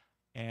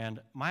 And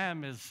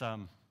Mayim is,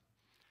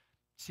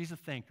 she's a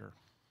thinker,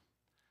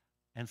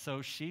 and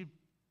so she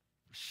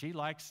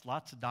likes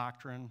lots of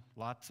doctrine,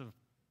 lots of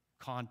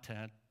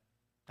content,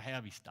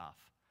 heavy stuff.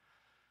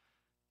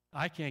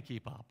 I can't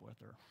keep up with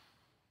her.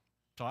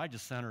 So I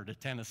just sent her to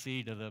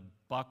Tennessee to the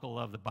buckle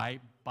of the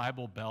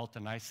Bible Belt,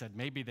 and I said,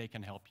 maybe they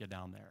can help you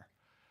down there.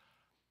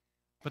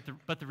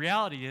 But the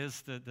reality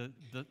is that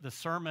the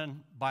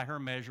sermon, by her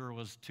measure,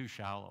 was too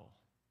shallow.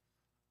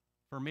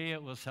 For me,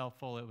 it was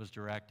helpful, it was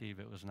directive,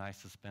 it was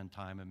nice to spend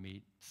time and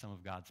meet some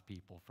of God's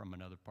people from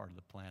another part of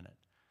the planet.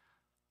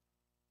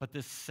 But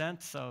this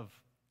sense of,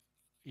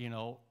 you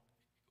know,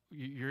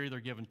 you're either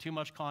given too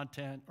much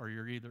content, or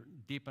you're either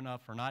deep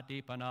enough or not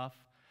deep enough.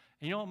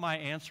 And you know what my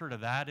answer to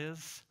that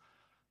is?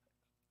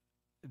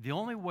 The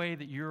only way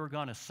that you're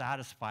going to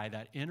satisfy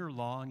that inner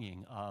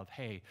longing of,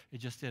 hey, it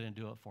just didn't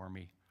do it for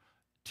me,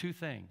 two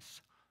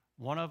things.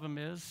 One of them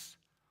is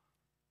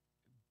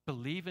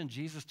believe in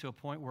Jesus to a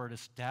point where it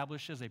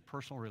establishes a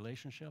personal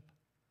relationship,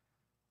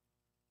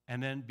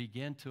 and then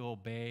begin to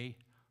obey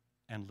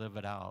and live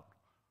it out.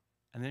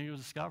 And then you'll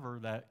discover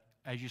that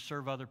as you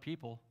serve other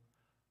people,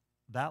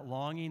 that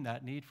longing,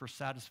 that need for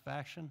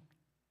satisfaction,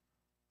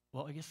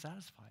 well, it gets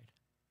satisfied.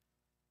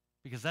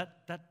 Because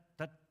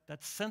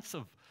that sense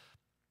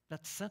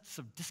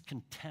of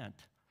discontent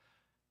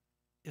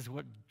is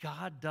what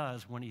God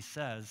does when he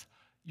says,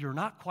 you're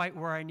not quite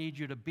where I need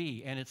you to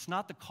be. And it's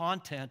not the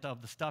content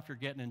of the stuff you're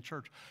getting in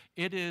church.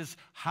 It is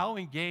how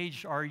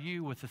engaged are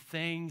you with the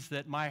things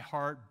that my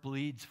heart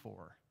bleeds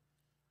for?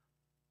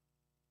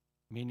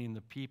 Meaning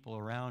the people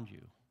around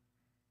you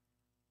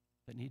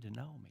that need to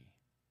know me.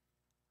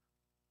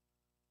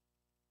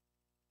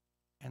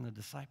 And the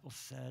disciples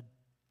said,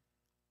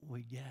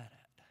 we get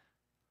it.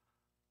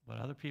 But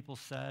other people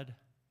said,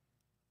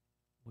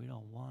 we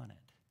don't want it.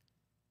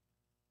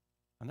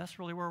 And that's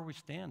really where we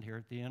stand here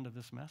at the end of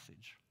this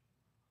message.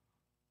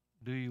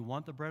 Do you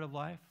want the bread of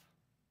life?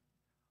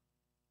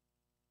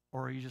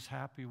 Or are you just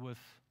happy with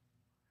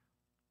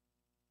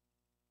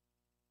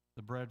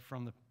the bread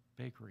from the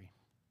bakery?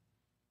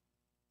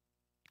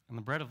 And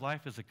the bread of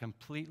life is a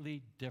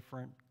completely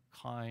different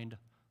kind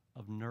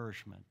of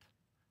nourishment.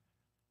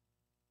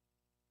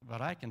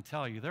 But I can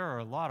tell you, there are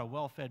a lot of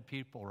well-fed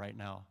people right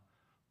now,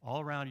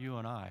 all around you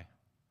and I,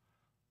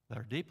 that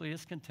are deeply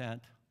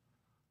discontent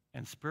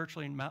and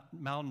spiritually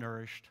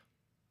malnourished.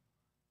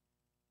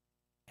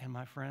 And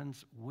my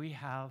friends, we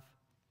have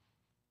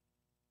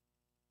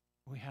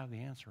the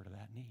answer to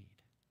that need.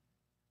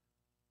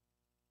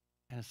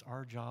 And it's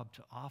our job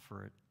to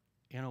offer it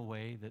in a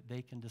way that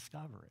they can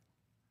discover it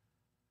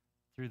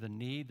through the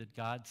need that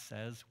God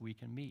says we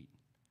can meet.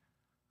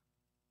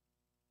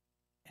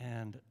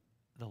 And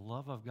the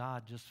love of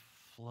God just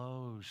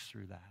flows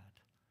through that.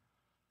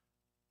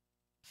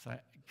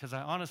 Because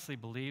I honestly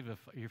believe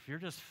if you're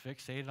just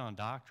fixated on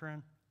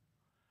doctrine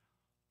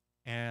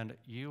and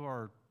you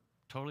are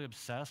totally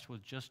obsessed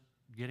with just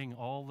getting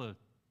all the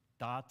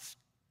dots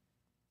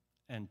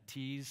and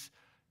T's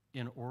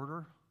in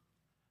order,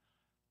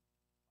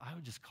 I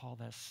would just call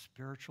that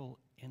spiritual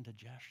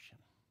indigestion.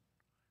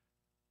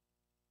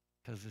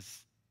 Because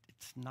it's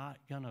not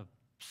going to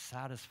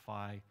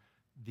satisfy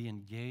the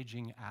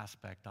engaging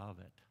aspect of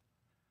it.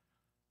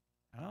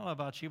 I don't know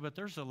about you, but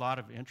there's a lot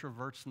of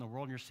introverts in the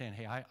world, and you're saying,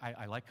 hey,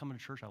 I like coming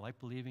to church, I like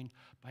believing,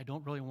 but I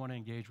don't really want to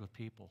engage with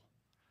people.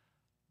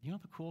 You know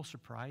what the cool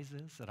surprise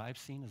is that I've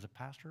seen as a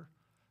pastor?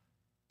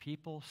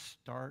 People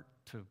start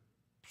to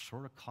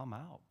sort of come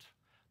out.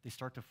 They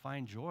start to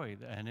find joy.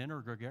 An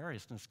inner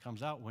gregariousness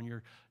comes out when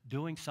you're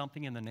doing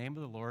something in the name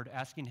of the Lord,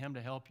 asking him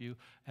to help you,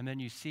 and then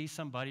you see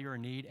somebody or a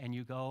need, and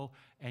you go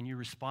and you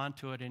respond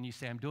to it, and you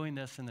say, I'm doing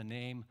this in the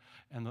name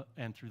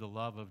and through the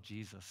love of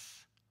Jesus.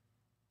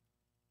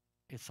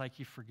 It's like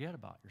you forget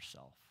about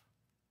yourself.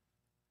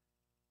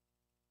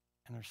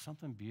 And there's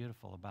something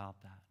beautiful about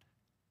that.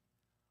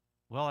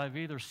 Well, I've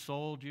either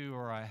sold you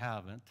or I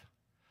haven't.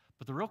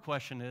 But the real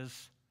question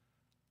is,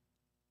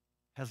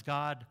 has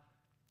God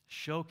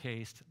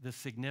showcased the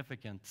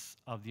significance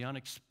of the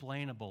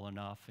unexplainable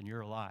enough in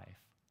your life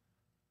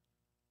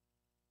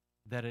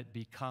that it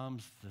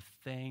becomes the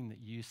thing that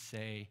you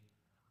say,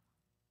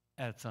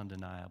 it's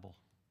undeniable?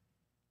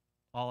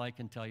 All I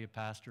can tell you,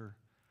 Pastor,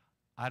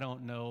 I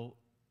don't know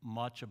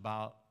much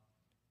about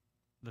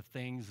the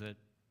things that,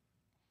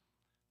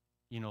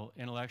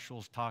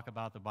 intellectuals talk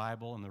about the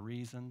Bible and the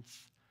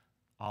reasons.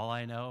 All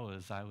I know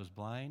is I was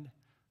blind,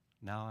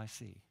 now I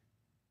see.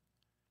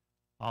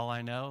 All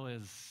I know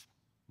is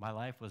my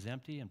life was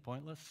empty and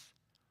pointless,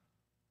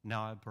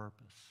 now I have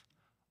purpose.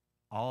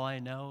 All I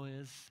know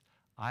is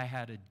I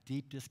had a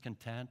deep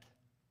discontent,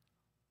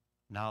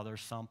 now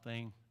there's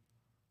something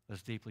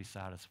that's deeply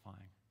satisfying.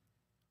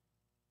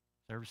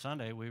 Every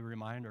Sunday we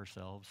remind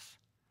ourselves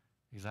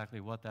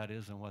exactly what that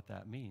is and what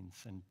that means.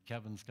 And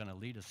Kevin's going to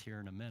lead us here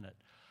in a minute.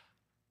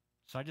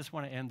 So I just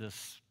want to end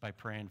this by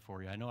praying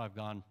for you. I know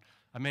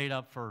I made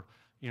up for,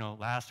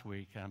 last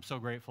week, and I'm so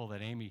grateful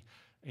that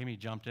Amy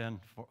jumped in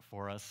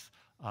for us.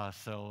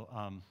 So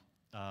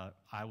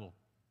I will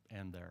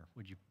end there.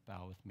 Would you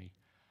bow with me?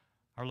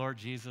 Our Lord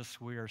Jesus,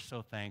 we are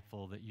so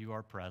thankful that you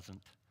are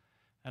present.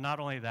 And not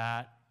only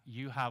that,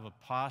 you have a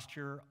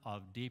posture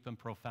of deep and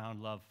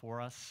profound love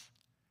for us.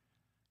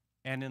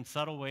 And in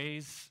subtle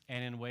ways,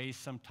 and in ways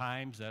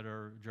sometimes that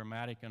are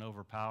dramatic and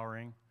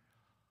overpowering,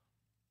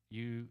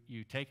 you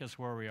take us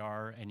where we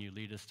are and you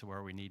lead us to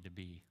where we need to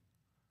be.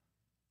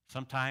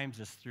 Sometimes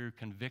it's through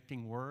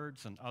convicting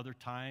words, and other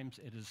times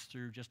it is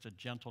through just a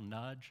gentle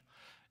nudge.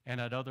 And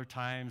at other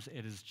times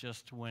it is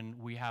just when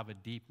we have a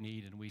deep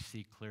need and we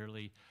see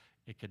clearly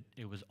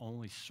it was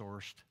only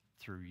sourced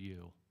through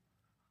you.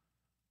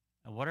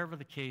 And whatever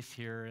the case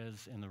here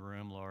is in the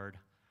room, Lord,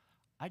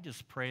 I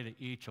just pray that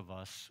each of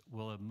us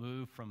will have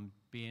moved from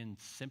being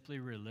simply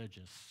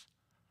religious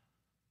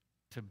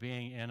to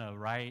being in a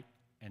right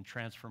and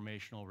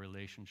transformational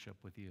relationship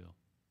with you.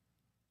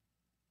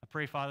 I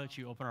pray, Father, that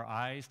you open our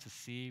eyes to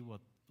see what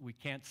we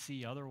can't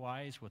see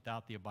otherwise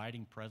without the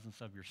abiding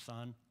presence of your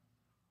Son.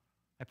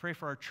 I pray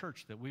for our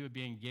church that we would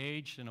be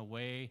engaged in a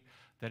way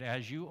that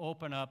as you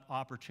open up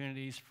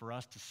opportunities for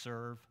us to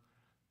serve,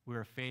 we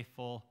are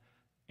faithful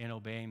in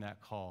obeying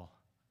that call.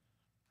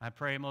 I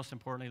pray most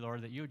importantly,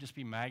 Lord, that you would just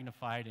be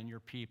magnified in your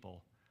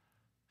people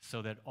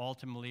so that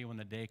ultimately when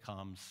the day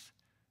comes,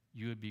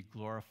 you would be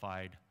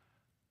glorified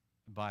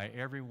by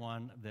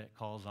everyone that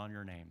calls on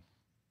your name.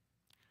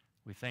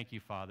 We thank you,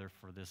 Father,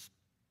 for this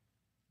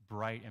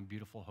bright and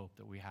beautiful hope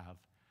that we have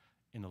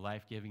in the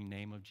life-giving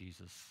name of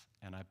Jesus.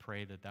 And I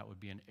pray that that would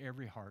be in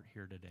every heart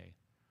here today.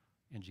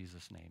 In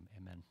Jesus' name,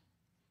 amen.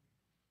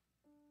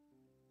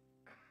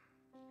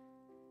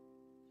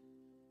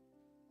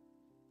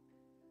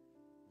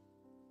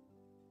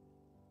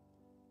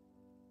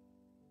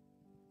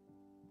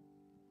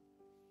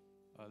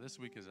 This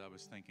week, as I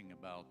was thinking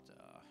about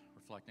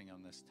reflecting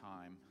on this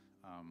time,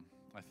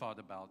 I thought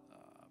about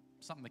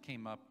something that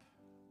came up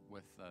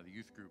with the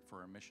youth group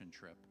for a mission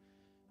trip.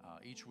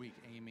 Each week,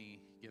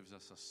 Amy gives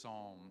us a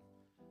psalm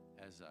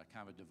as a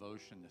kind of a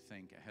devotion to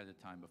think ahead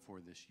of time before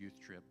this youth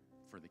trip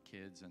for the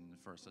kids and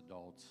for us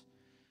adults.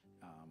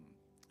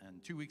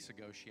 And 2 weeks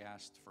ago, she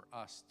asked for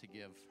us to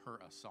give her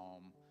a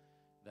psalm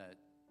that,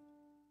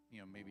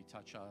 maybe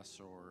touch us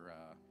or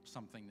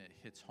something that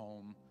hits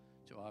home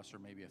to us, or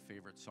maybe a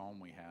favorite psalm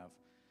we have.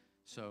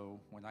 So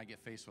when I get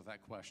faced with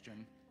that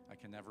question, I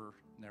can never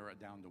narrow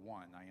it down to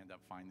one. I end up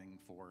finding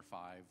 4 or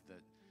 5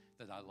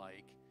 that I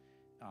like.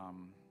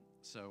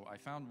 So I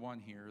found one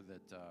here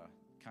that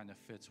kind of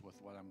fits with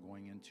what I'm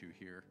going into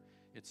here.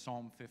 It's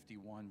Psalm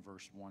 51,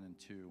 verse 1 and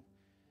 2.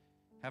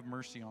 Have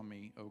mercy on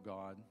me, O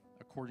God,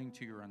 according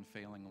to your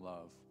unfailing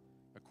love,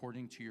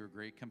 according to your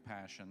great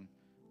compassion,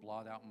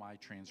 blot out my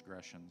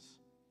transgressions.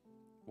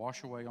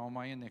 Wash away all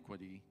my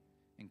iniquity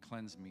and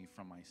cleanse me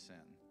from my sin.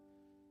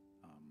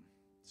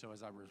 So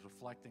as I was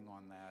reflecting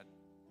on that,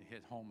 it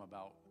hit home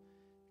about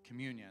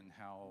communion,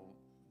 how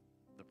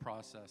the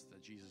process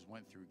that Jesus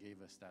went through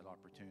gave us that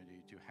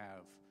opportunity to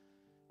have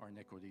our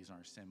iniquities and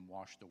our sin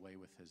washed away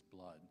with his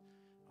blood.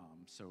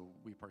 So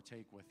we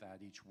partake with that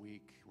each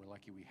week. We're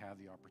lucky we have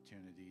the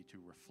opportunity to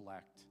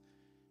reflect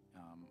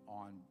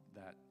on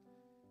that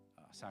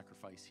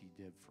sacrifice he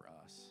did for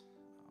us.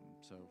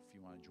 So if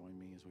you want to join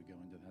me as we go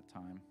into that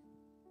time.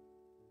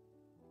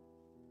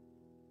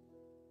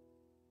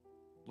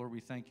 Lord,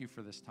 we thank you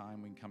for this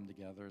time we can come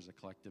together as a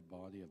collective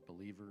body of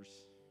believers,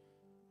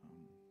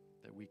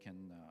 that we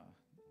can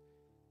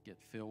get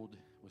filled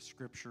with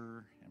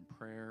scripture and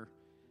prayer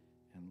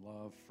and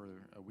love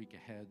for a week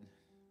ahead.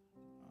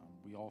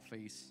 We all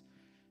face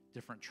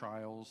different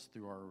trials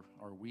through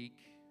our week,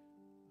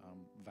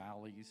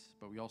 valleys,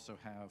 but we also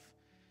have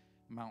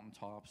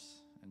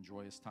mountaintops and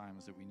joyous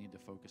times that we need to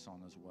focus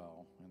on as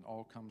well. And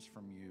all comes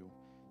from you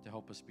to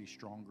help us be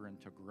stronger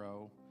and to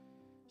grow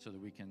so that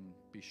we can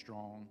be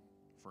strong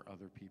for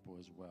other people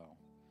as well.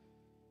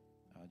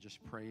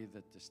 Just pray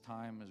that this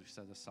time as we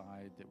set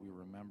aside, that we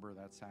remember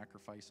that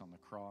sacrifice on the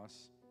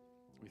cross.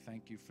 We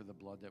thank you for the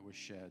blood that was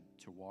shed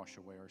to wash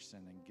away our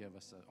sin and give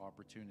us an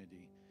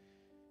opportunity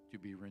to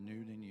be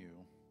renewed in you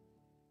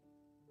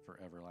for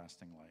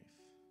everlasting life.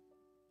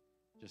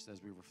 Just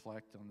as we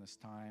reflect on this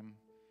time,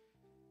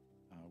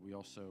 we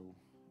also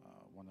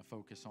want to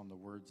focus on the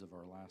words of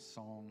our last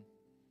song,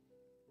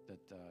 that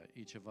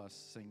each of us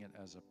sing it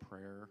as a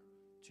prayer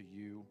to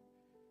you,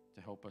 to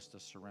help us to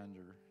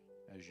surrender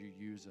as you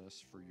use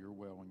us for your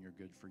will and your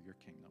good for your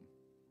kingdom.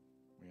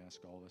 We ask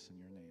all this in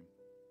your name.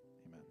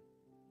 Amen.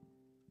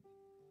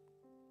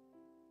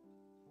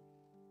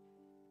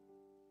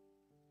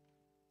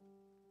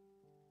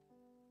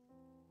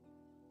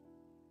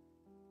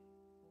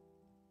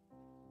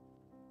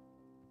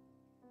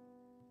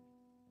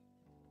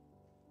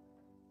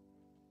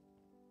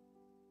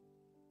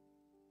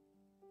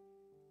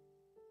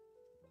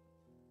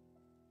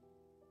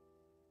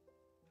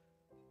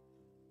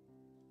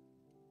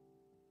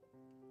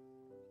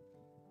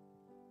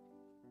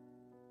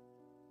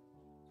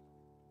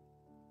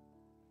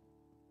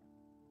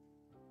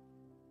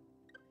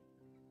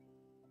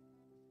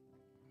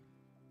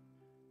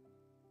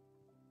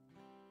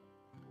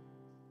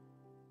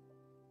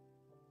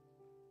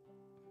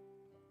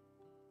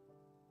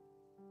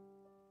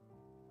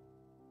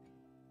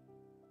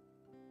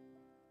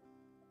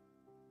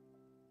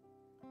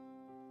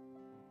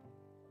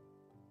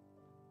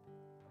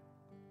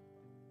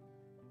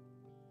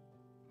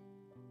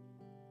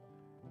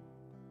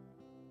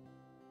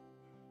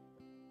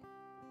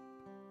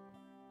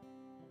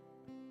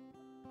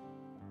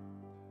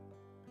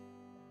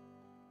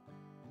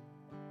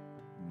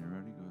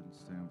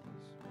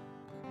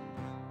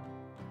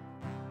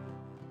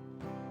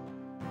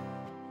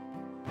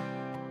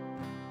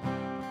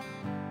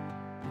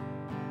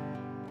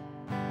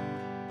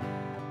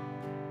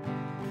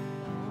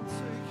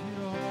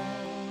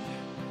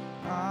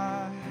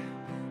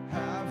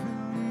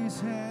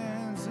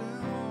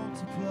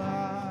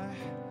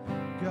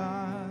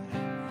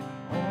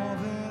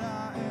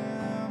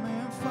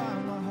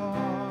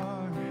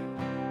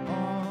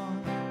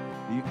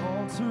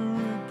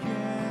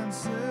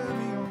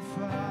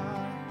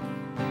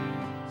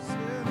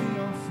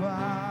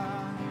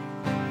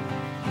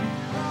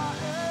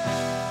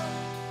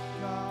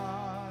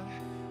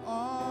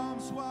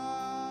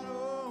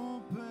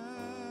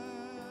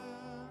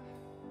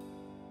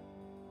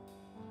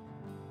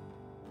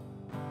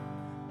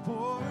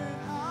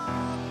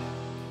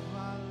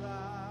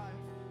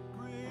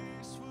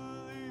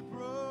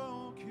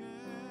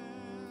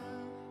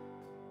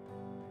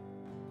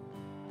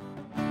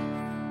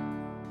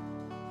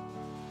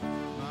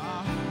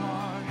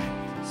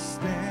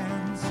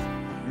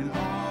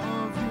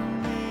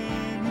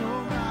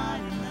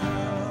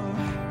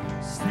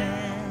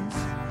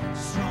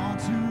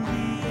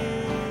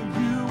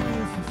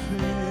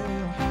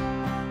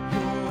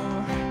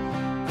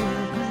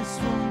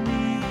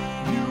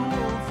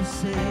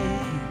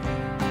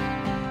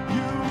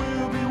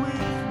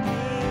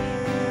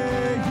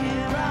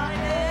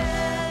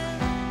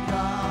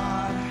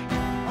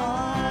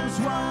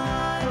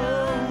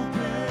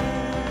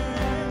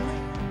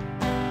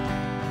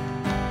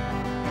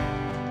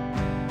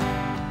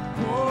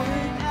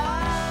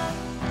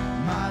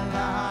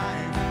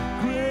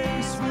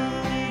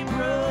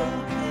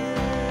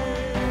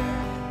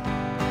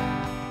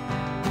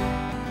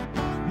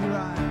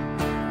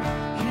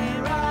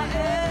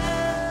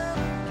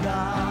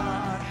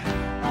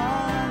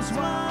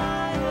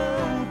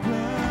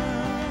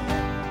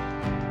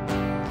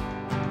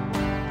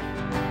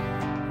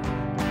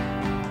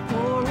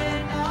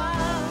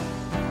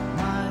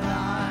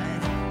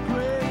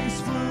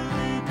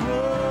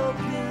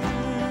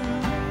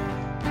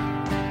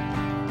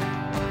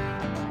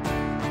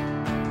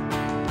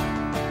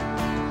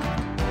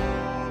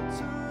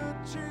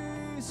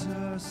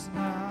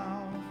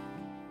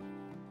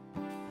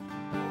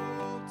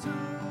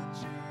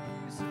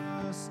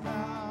 us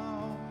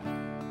now,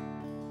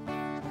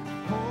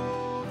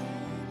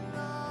 holding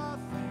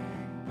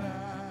nothing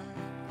back,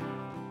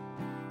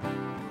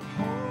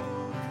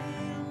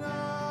 holding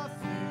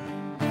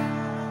nothing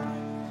back.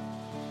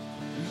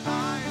 And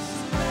I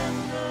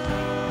surrender,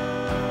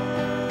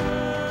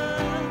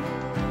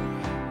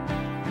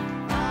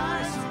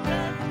 I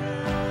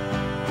surrender,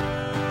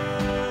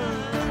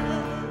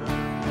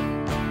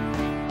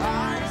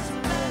 I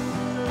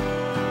surrender,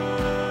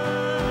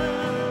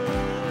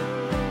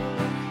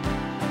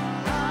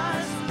 I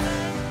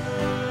surrender.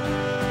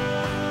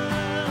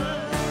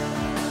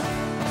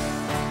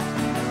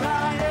 Here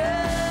I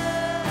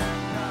am,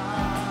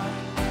 God,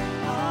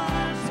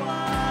 arms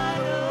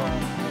wide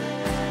open,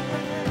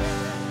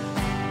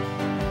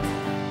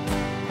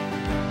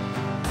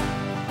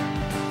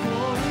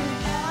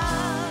 pouring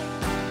out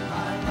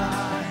my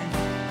life,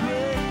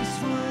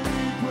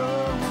 gracefully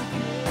broken.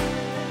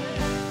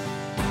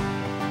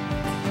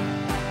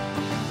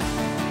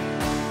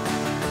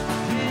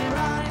 Here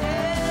I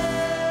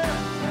am,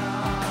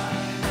 God,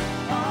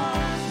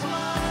 arms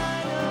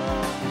wide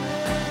open,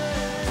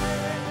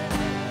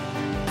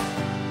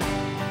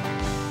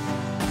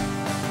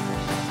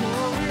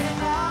 pouring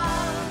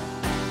out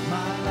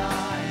my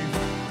life,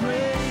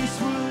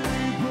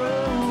 gracefully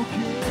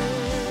broken.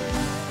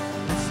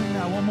 Let's sing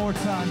that one more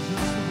time,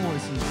 just the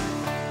voices.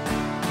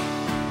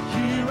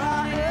 Here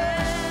I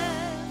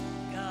am,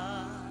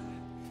 God,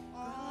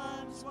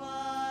 arms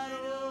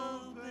wide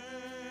open,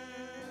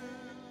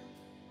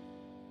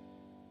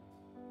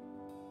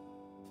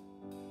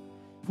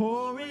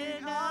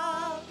 pouring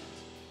out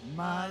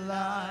my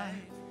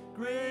life,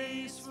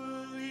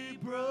 gracefully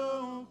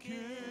broken.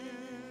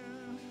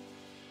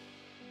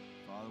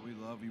 Father, we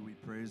love you. We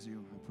praise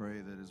you. I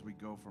pray that as we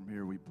go from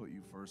here, we put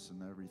you first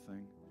in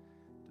everything,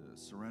 to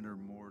surrender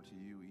more to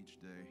you each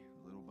day,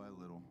 little by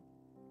little.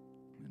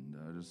 And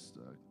just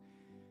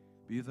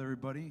be with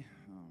everybody,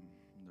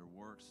 in their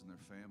works and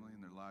their family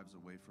and their lives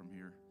away from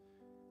here.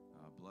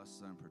 Bless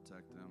them,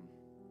 protect them,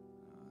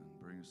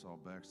 and bring us all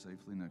back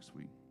safely next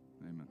week.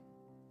 Amen.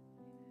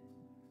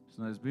 It's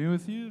nice being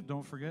with you.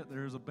 Don't forget,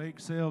 there's a bake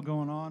sale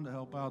going on to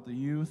help out the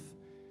youth.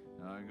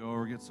 Go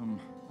over, get some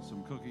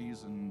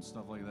cookies and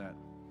stuff like that.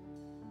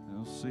 And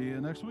I'll see you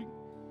next week.